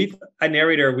 things, we've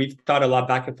thought a lot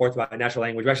back and forth about natural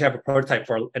language. We actually have a prototype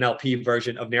for an NLP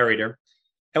version of Narrator.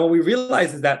 And what we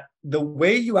realize is that the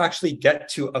way you actually get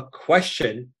to a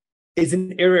question is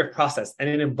an iterative process, and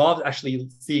it involves actually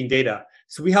seeing data.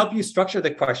 So we help you structure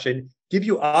the question, give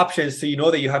you options so you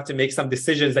know that you have to make some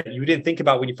decisions that you didn't think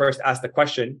about when you first asked the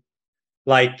question.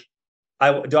 Like,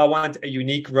 do I want a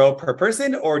unique row per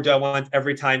person, or do I want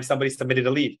every time somebody submitted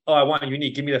a lead? Oh, I want a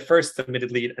unique. Give me the first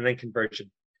submitted lead and then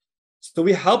conversion. So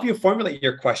we help you formulate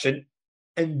your question,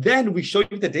 and then we show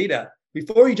you the data.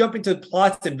 Before you jump into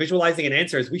plots and visualizing and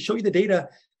answers, we show you the data,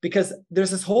 because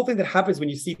there's this whole thing that happens when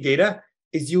you see data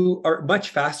is you are much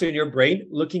faster in your brain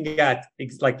looking at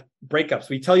like breakups.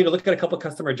 We tell you to look at a couple of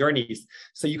customer journeys.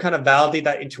 So you kind of validate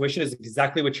that intuition is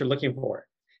exactly what you're looking for.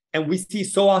 And we see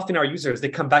so often our users, they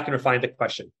come back and refine the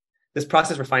question. This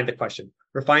process refine the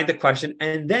question,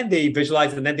 and then they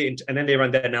visualize, and then they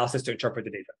run the analysis to interpret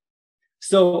the data.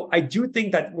 So I do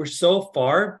think that we're so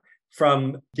far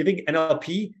from giving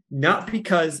NLP, not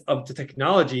because of the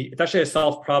technology. It's actually a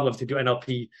solved problem to do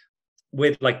NLP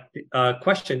with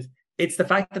questions. It's the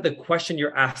fact that the question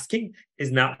you're asking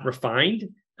is not refined,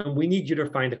 and we need you to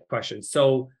refine the question.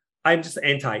 So I'm just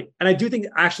anti. And I do think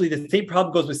actually the same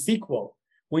problem goes with SQL.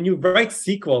 When you write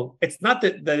SQL, it's not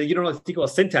that you don't know the SQL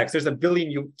syntax. There's a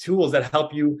billion tools that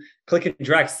help you click and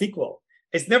drag SQL.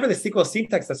 It's never the SQL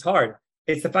syntax that's hard.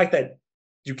 It's the fact that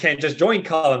you can't just join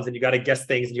columns and you got to guess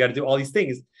things and you got to do all these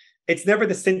things. It's never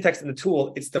the syntax and the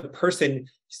tool. It's the person.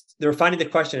 They're finding the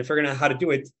question and figuring out how to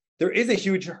do it. There is a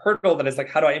huge hurdle that is like,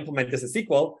 how do I implement this in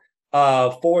SQL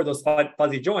for those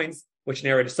fuzzy joins, which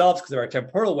Narrator solves because they're a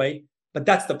temporal way. But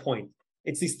that's the point.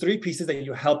 It's these three pieces that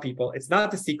you help people. It's not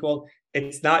the SQL.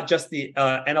 It's not just the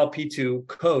NLP to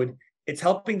code. It's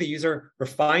helping the user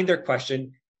refine their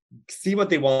question, see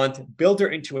what they want, build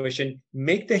their intuition,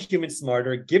 make the human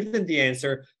smarter, give them the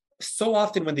answer. So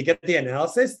often when they get the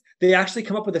analysis, they actually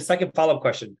come up with a second follow-up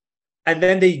question. And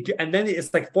then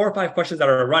it's like 4 or 5 questions that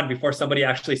are run before somebody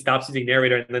actually stops using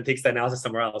Narrator and then takes the analysis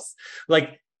somewhere else.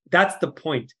 Like, that's the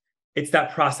point. It's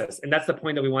that process. And that's the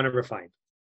point that we want to refine.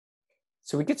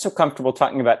 So we get so comfortable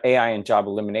talking about AI and job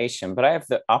elimination, but I have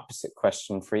the opposite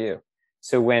question for you.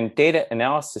 So when data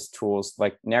analysis tools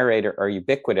like Narrator are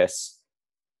ubiquitous,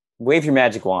 wave your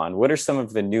magic wand. What are some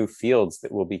of the new fields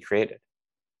that will be created?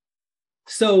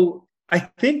 So I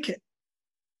think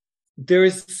there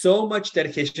is so much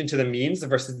dedication to the means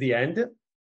versus the end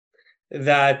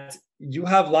that you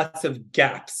have lots of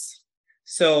gaps.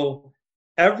 So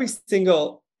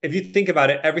if you think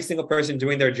about it, every single person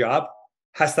doing their job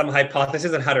has some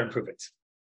hypothesis on how to improve it.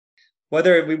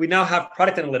 Whether we now have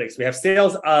product analytics, we have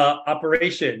sales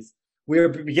operations, we're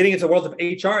getting into the world of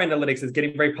HR analytics is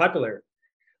getting very popular.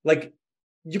 Like,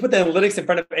 you put the analytics in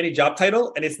front of any job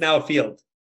title and it's now a field.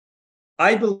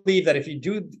 I believe that if you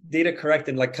do data correct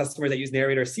and like customers that use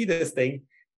Narrator see this thing,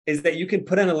 is that you can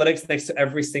put analytics next to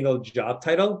every single job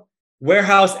title,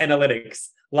 warehouse analytics,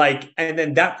 and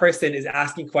then that person is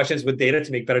asking questions with data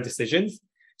to make better decisions.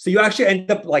 So you actually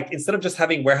end up instead of just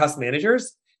having warehouse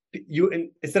managers,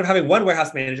 instead of having one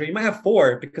warehouse manager, you might have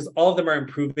 4 because all of them are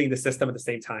improving the system at the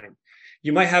same time.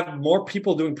 You might have more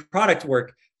people doing product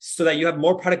work so that you have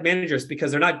more product managers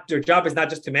because their job is not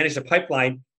just to manage the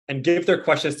pipeline and give their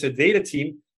questions to the data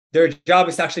team. Their job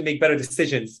is to actually make better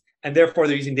decisions, and therefore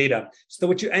they're using data. So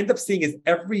what you end up seeing is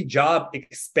every job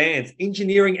expands.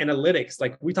 Engineering analytics,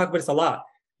 like we talk about this a lot.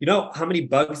 You know how many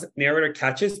bugs Narrator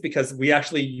catches because we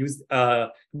actually use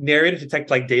Narrator to detect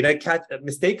data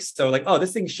mistakes. So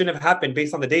this thing shouldn't have happened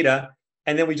based on the data.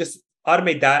 And then we just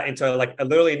automate that into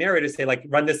literally a Narrator to say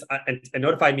run this and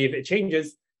notify me if it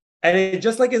changes. And it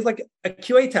just is like a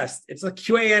QA test. It's like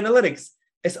QA analytics.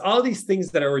 It's all these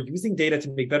things that are using data to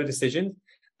make better decisions.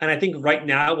 And I think right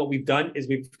now what we've done is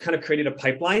we've kind of created a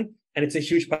pipeline, and it's a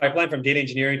huge pipeline from data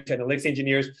engineering to analytics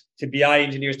engineers to BI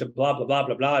engineers to blah, blah, blah,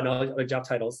 blah, blah, and all the other job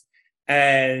titles.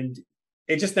 And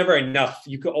it's just never enough.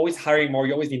 You could always hire more.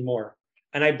 You always need more.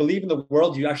 And I believe in the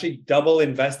world, you actually double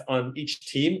invest on each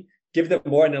team, give them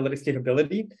more analytics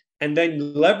capability, and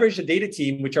then leverage the data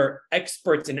team, which are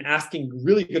experts in asking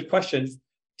really good questions,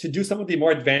 to do some of the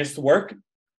more advanced work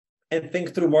and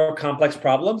think through more complex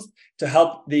problems to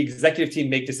help the executive team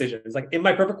make decisions. In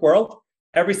my perfect world,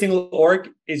 every single org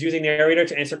is using Narrator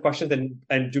to answer questions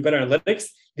and do better analytics.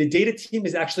 The data team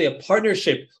is actually a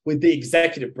partnership with the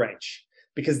executive branch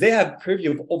because they have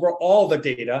purview over all the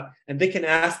data and they can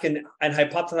ask and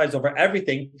hypothesize over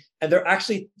everything. And they're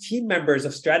actually team members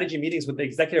of strategy meetings with the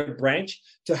executive branch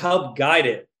to help guide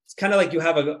it. It's kind of like you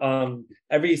have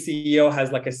every CEO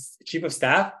has a chief of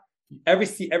staff. Every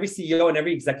CEO and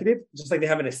every executive, just like they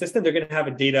have an assistant, they're going to have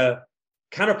a data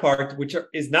counterpart, which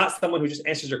is not someone who just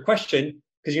answers your question,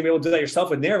 because you're gonna be able to do that yourself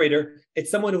with Narrator.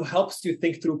 It's someone who helps you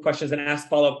think through questions and ask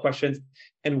follow-up questions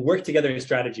and work together in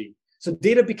strategy. So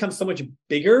data becomes so much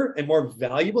bigger and more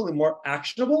valuable and more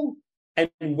actionable, and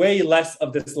way less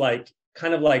of this like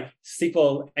kind of like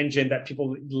SQL engine that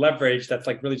people leverage that's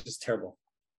like really just terrible.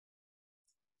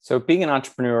 So being an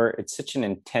entrepreneur, it's such an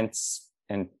intense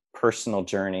and personal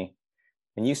journey.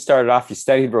 When you started off, you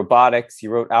studied robotics,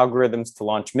 you wrote algorithms to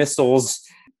launch missiles,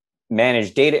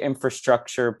 managed data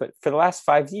infrastructure. But for the last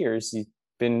 5 years, you've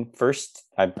been first,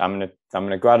 I'm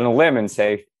gonna go out on a limb and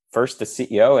say, first a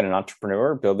CEO and an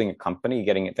entrepreneur, building a company,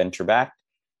 getting it venture backed.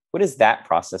 What has that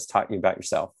process taught you about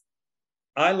yourself?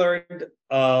 I learned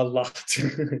a lot.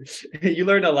 You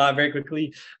learn a lot very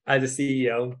quickly as a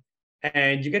CEO.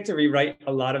 And you get to rewrite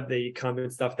a lot of the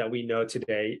common stuff that we know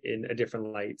today in a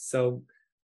different light. So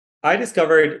I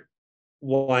discovered,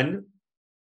 one,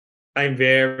 I'm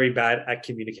very bad at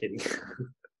communicating.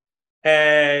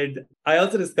 And I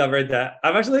also discovered that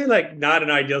I'm actually like not an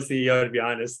ideal CEO, to be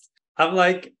honest. I'm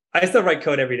like, I still write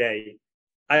code every day.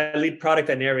 I lead product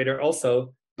at Narrator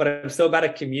also, but I'm so bad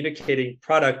at communicating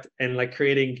product and like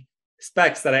creating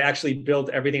specs that I actually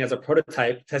build everything as a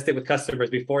prototype, test it with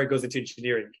customers before it goes into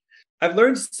engineering. I've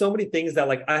learned so many things that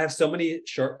like I have so many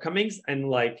shortcomings, and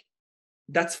like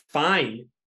that's fine.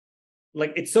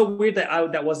 Like it's so weird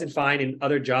that that wasn't fine in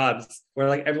other jobs where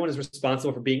like everyone is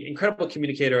responsible for being an incredible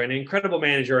communicator and an incredible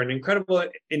manager and an incredible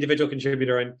individual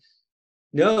contributor. And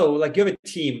no, like you have a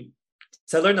team.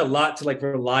 So I learned a lot to like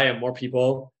rely on more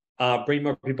people, bring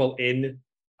more people in.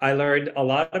 I learned a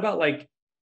lot about like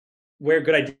where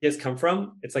good ideas come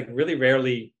from. It's like really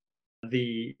rarely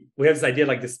we have this idea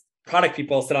like this product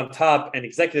people sit on top and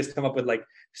executives come up with like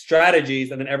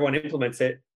strategies and then everyone implements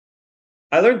it.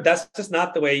 I learned that's just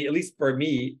not the way, at least for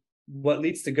me, what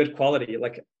leads to good quality.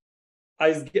 Like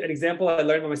an example I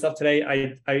learned by myself today,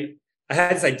 I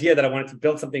had this idea that I wanted to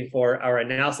build something for our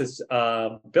analysis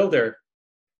builder.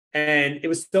 And it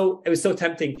was so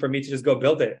tempting for me to just go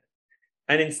build it.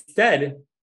 And instead,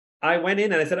 I went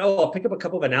in and I said, oh, I'll pick up a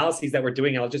couple of analyses that we're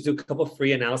doing. And I'll just do a couple of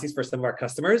free analyses for some of our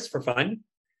customers for fun.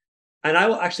 And I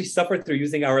will actually suffer through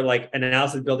using our like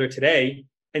analysis builder today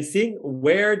and seeing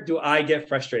where do I get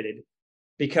frustrated.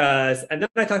 And then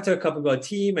I talked to a couple of a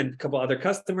team and a couple other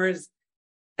customers,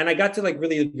 and I got to like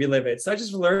really relive it. So I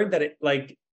just learned that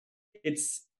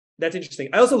that's interesting.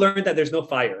 I also learned that there's no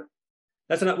fire.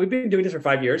 We've been doing this for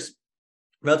 5 years,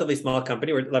 relatively small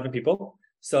company. We're 11 people.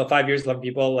 So 5 years, 11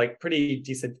 people, like pretty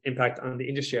decent impact on the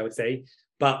industry, I would say,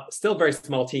 but still very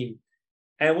small team.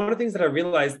 And one of the things that I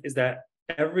realized is that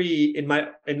in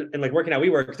like working at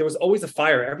WeWork, there was always a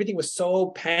fire. Everything was so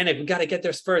panicked. We got to get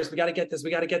this first. We got to get this.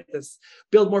 We got to get this.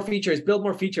 Build more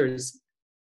features.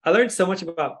 I learned so much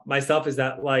about myself is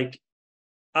that like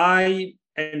I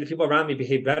and the people around me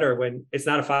behave better when it's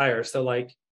not a fire. So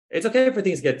like, it's okay for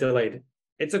things to get delayed.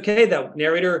 It's okay that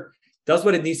Narrator does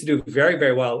what it needs to do very,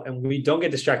 very well. And we don't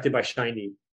get distracted by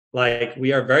shiny. Like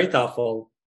we are very thoughtful.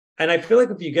 And I feel like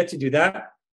if you get to do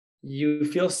that, you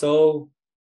feel so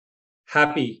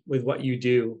happy with what you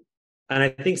do. And I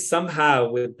think somehow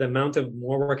with the amount of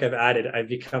more work I've added, I've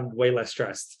become way less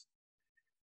stressed.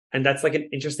 And that's like an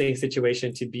interesting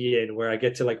situation to be in where I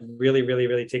get to like really, really,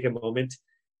 really take a moment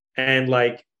and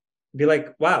like be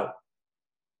like, wow,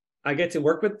 I get to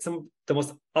work with some of the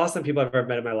most awesome people I've ever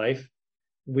met in my life.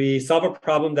 We solve a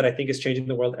problem that I think is changing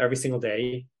the world every single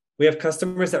day. We have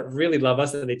customers that really love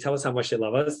us and they tell us how much they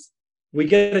love us. We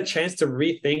get a chance to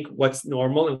rethink what's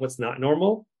normal and what's not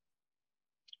normal.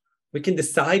 We can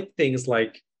decide things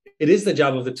like it is the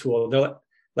job of the tool. They're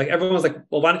like everyone's like,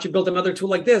 well, why don't you build another tool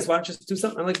like this? Why don't you just do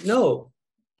something? I'm like, no,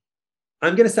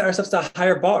 I'm going to set ourselves to a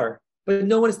higher bar. But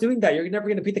no one is doing that. You're never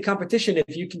going to beat the competition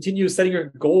if you continue setting your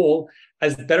goal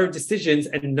as better decisions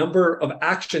and number of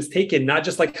actions taken, not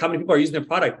just like how many people are using the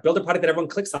product. Build a product that everyone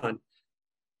clicks on.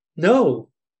 No,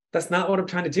 that's not what I'm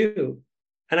trying to do.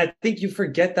 And I think you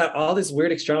forget that all these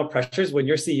weird external pressures when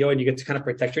you're CEO and you get to kind of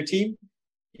protect your team,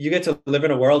 you get to live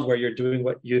in a world where you're doing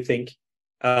what you think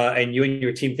and you and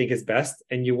your team think is best,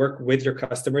 and you work with your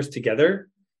customers together.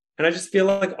 And I just feel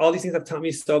like all these things have taught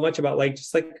me so much about like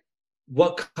just like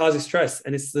what causes stress.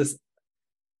 And it's this,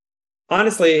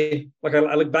 honestly, like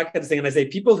I look back at this thing and I say,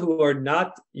 people who are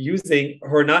not in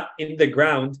the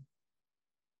ground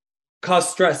cause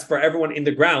stress for everyone in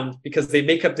the ground because they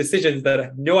make up decisions that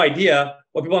have no idea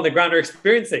what people on the ground are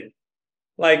experiencing.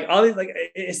 Like all these, like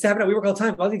it's happening at WeWork all the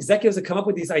time. All the executives that come up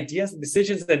with these ideas and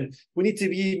decisions, and we need to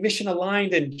be mission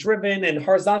aligned and driven and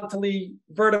horizontally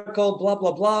vertical, blah,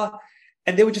 blah, blah.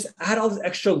 And they would just add all this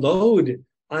extra load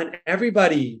on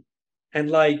everybody.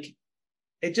 And like,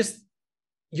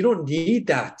 you don't need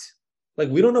that. Like,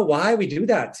 we don't know why we do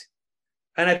that.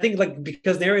 And I think like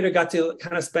because narrator got to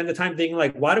kind of spend the time thinking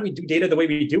like, why do we do data the way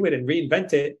we do it and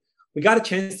reinvent it? We got a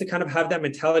chance to kind of have that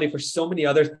mentality for so many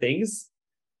other things.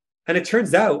 And it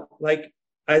turns out like,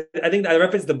 I think I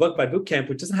referenced the book by Bootcamp,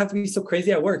 which doesn't have to be so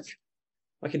crazy at work.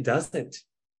 Like it doesn't.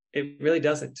 It really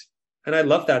doesn't. And I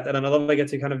love that. And I love I get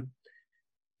to kind of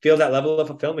feel that level of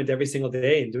fulfillment every single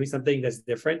day and doing something that's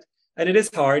different. And it is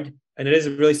hard. And it is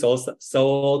really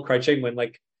soul crushing when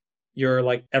like you're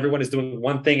like everyone is doing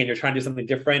one thing and you're trying to do something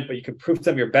different, but you can prove to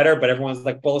them you're better. But everyone's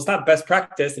like, well, it's not best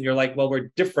practice. And you're like, well,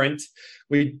 we're different.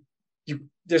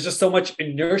 There's just so much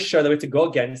inertia that we have to go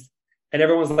against. And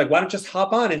everyone's like, why don't you just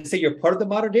hop on and say you're part of the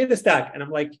modern data stack? And I'm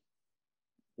like,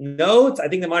 no, I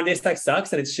think the modern data stack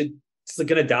sucks and it's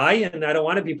gonna die. And I don't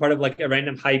want to be part of like a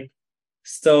random hype.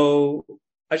 So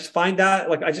I just find that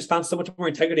like I just found so much more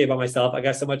integrity about myself. I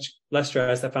got so much less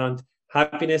stress. I found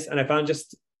happiness and I found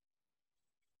just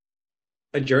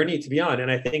a journey to be on. And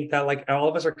I think that like all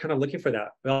of us are kind of looking for that.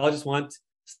 We all just want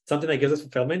something that gives us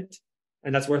fulfillment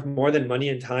and that's worth more than money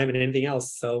and time and anything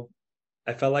else. So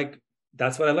I felt like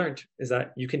that's what I learned is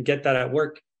that you can get that at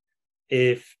work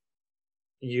if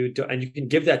you do, and you can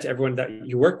give that to everyone that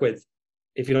you work with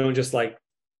if you don't just like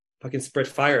fucking spread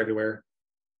fire everywhere.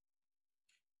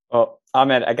 Well,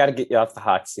 Ahmed, I got to get you off the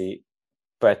hot seat,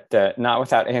 but not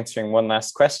without answering one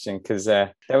last question, because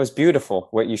that was beautiful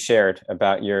what you shared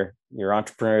about your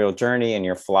entrepreneurial journey and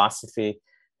your philosophy.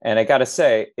 And I got to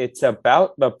say, it's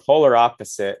about the polar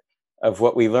opposite of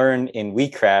what we learned in We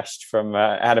Crashed from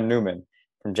Adam Neumann,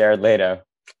 from Jared Leto.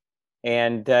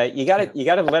 And you got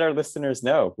to let our listeners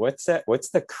know what's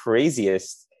the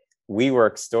craziest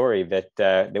WeWork story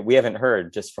that we haven't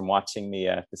heard just from watching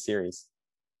the series.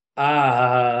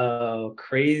 Oh,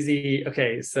 crazy.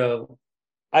 Okay, so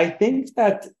I think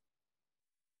that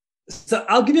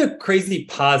I'll give you a crazy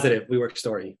positive WeWork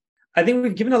story. I think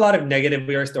we've given a lot of negative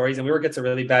WeWork stories, and WeWork gets a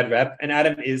really bad rep. And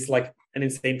Adam is like an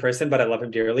insane person, but I love him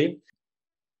dearly.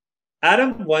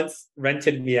 Adam once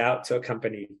rented me out to a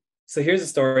company. So here's a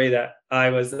story that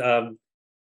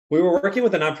we were working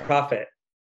with a nonprofit,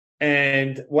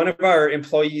 and one of our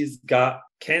employees got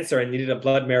cancer and needed a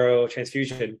blood marrow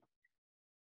transfusion.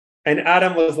 And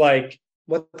Adam was like,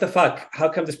 what the fuck? How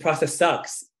come this process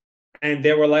sucks? And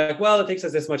they were like, well, it takes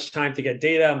us this much time to get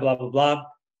data and blah, blah, blah.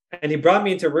 And he brought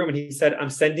me into a room and he said,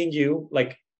 I'm sending you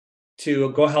like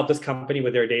to go help this company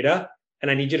with their data.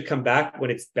 And I need you to come back when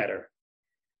it's better.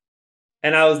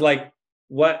 And I was like,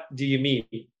 what do you mean?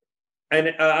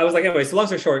 And I was like, anyway, so long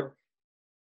story short,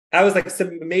 I was like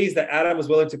amazed that Adam was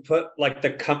willing to put like the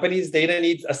company's data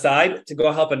needs aside to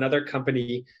go help another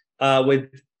company with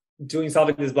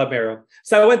solving this blood marrow.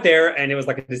 So I went there and it was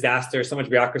like a disaster, so much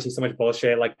bureaucracy, so much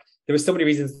bullshit. Like there was so many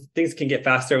reasons things can get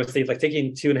faster. It was like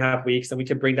taking 2.5 weeks and we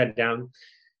can bring that down.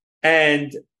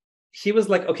 And he was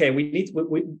like, okay,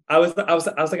 I was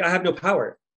like, I have no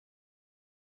power.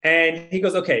 And he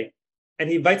goes, okay. And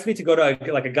he invites me to go to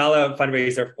a gala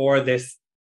fundraiser for this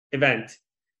event.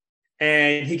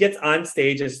 And he gets on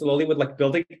stage and slowly with like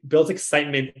builds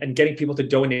excitement and getting people to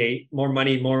donate more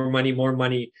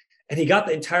money. And he got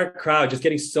the entire crowd just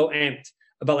getting so amped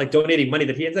about like donating money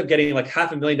that he ends up getting like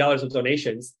 $500,000 of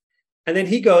donations. And then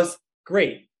he goes,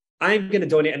 great, I'm going to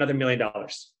donate another $1 million.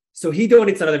 So he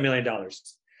donates another $1 million.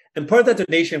 And part of that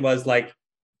donation was like,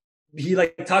 he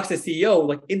like talks to the CEO,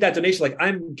 like in that donation, like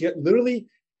literally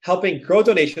helping grow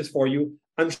donations for you.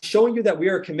 I'm showing you that we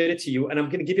are committed to you and I'm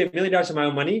going to give you $1 million of my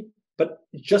own money, but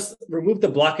just remove the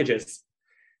blockages.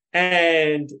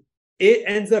 And it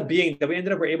ends up being that we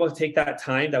were able to take that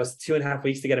time that was 2.5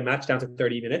 weeks to get a match down to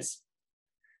 30 minutes.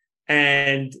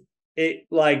 And it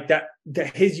like that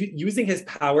his using his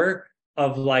power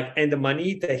of like, and the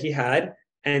money that he had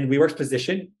and WeWork's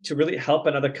position to really help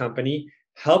another company,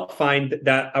 help find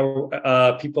that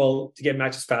our people to get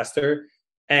matches faster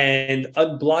and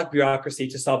unblock bureaucracy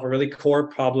to solve a really core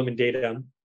problem in data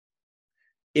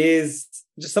is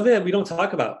just something that we don't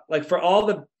talk about. Like for all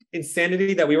the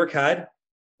insanity that WeWork had,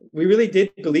 we really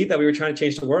did believe that we were trying to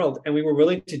change the world and we were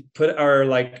willing to put our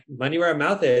like money where our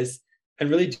mouth is and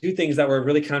really do things that were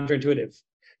really counterintuitive.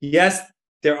 Yes,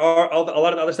 there are a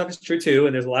lot of other stuff is true too.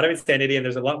 And there's a lot of insanity and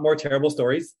there's a lot more terrible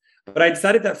stories. But I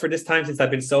decided that for this time, since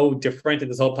I've been so different in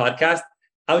this whole podcast,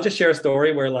 I would just share a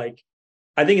story where like,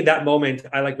 I think in that moment,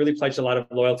 I like really pledged a lot of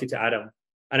loyalty to Adam.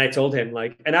 And I told him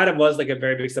like, and Adam was like a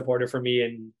very big supporter for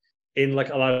me in like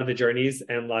a lot of the journeys.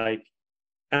 And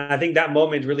I think that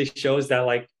moment really shows that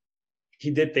like,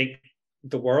 he did think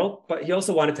the world, but he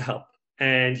also wanted to help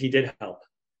and he did help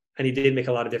and he did make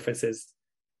a lot of differences.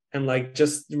 And like,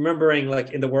 just remembering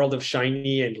like in the world of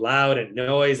shiny and loud and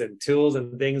noise and tools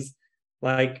and things,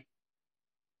 like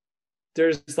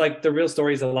there's like the real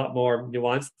story is a lot more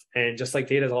nuanced, and just like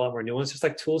data is a lot more nuanced, just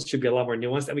like tools should be a lot more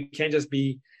nuanced, and we can't just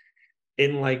be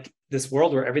in like this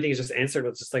world where everything is just answered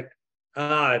with just like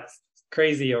it's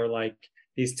crazy, or like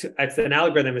it's an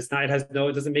algorithm. It's not. It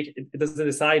doesn't make it doesn't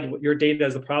decide what your data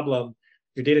is a problem.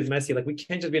 Your data is messy. Like we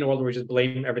can't just be in a world where we just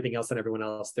blame everything else on everyone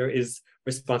else. There is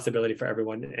responsibility for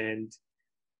everyone, and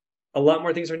a lot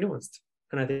more things are nuanced.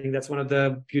 And I think that's one of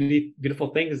the beautiful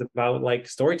things about like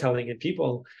storytelling and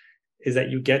people is that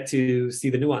you get to see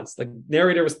the nuance. Like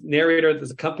Narrator,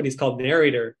 there's a company is called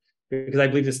Narrator because I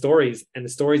believe the stories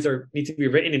need to be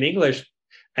written in English,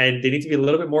 and they need to be a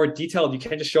little bit more detailed. You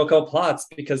can't just show a couple plots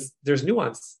because there's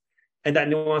nuance, and that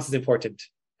nuance is important.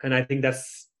 And I think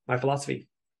that's my philosophy.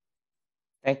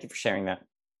 Thank you for sharing that.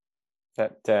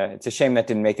 It's a shame that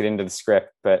didn't make it into the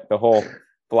script, but the whole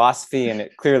philosophy, and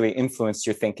it clearly influenced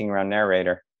your thinking around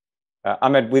Narrator.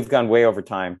 Ahmed, we've gone way over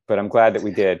time, but I'm glad that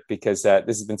we did, because this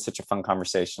has been such a fun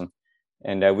conversation,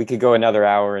 and we could go another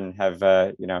hour and have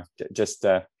just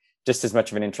as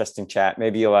much of an interesting chat.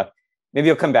 Maybe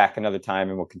you'll come back another time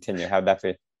and we'll continue. How'd that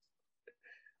be?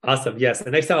 Awesome. Yes.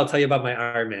 And next time I'll tell you about my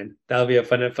Ironman. That'll be a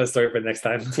fun story for next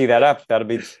time. Tee that up. That'll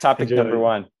be topic number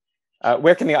one.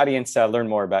 Where can the audience learn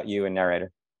more about you and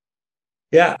Narrator?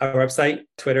 Yeah, our website,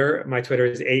 Twitter. My Twitter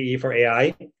is AE for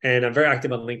AI, and I'm very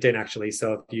active on LinkedIn actually.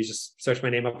 So if you just search my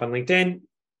name up on LinkedIn,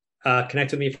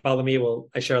 connect with me, follow me.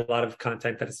 I share a lot of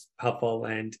content that is helpful,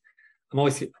 and I'm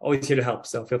always here to help.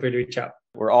 So feel free to reach out.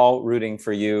 We're all rooting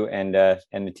for you and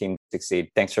the team to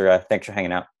succeed. Thanks for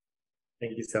hanging out.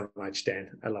 Thank you so much, Dan.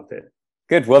 I loved it.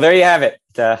 Good. Well, there you have it.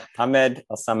 Ahmed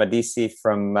Elsamadisi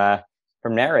from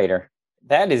Narrator.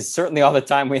 That is certainly all the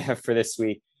time we have for this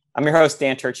week. I'm your host,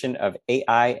 Dan Turchin of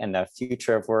AI and the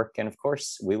Future of Work. And of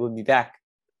course, we will be back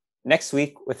next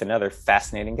week with another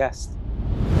fascinating guest.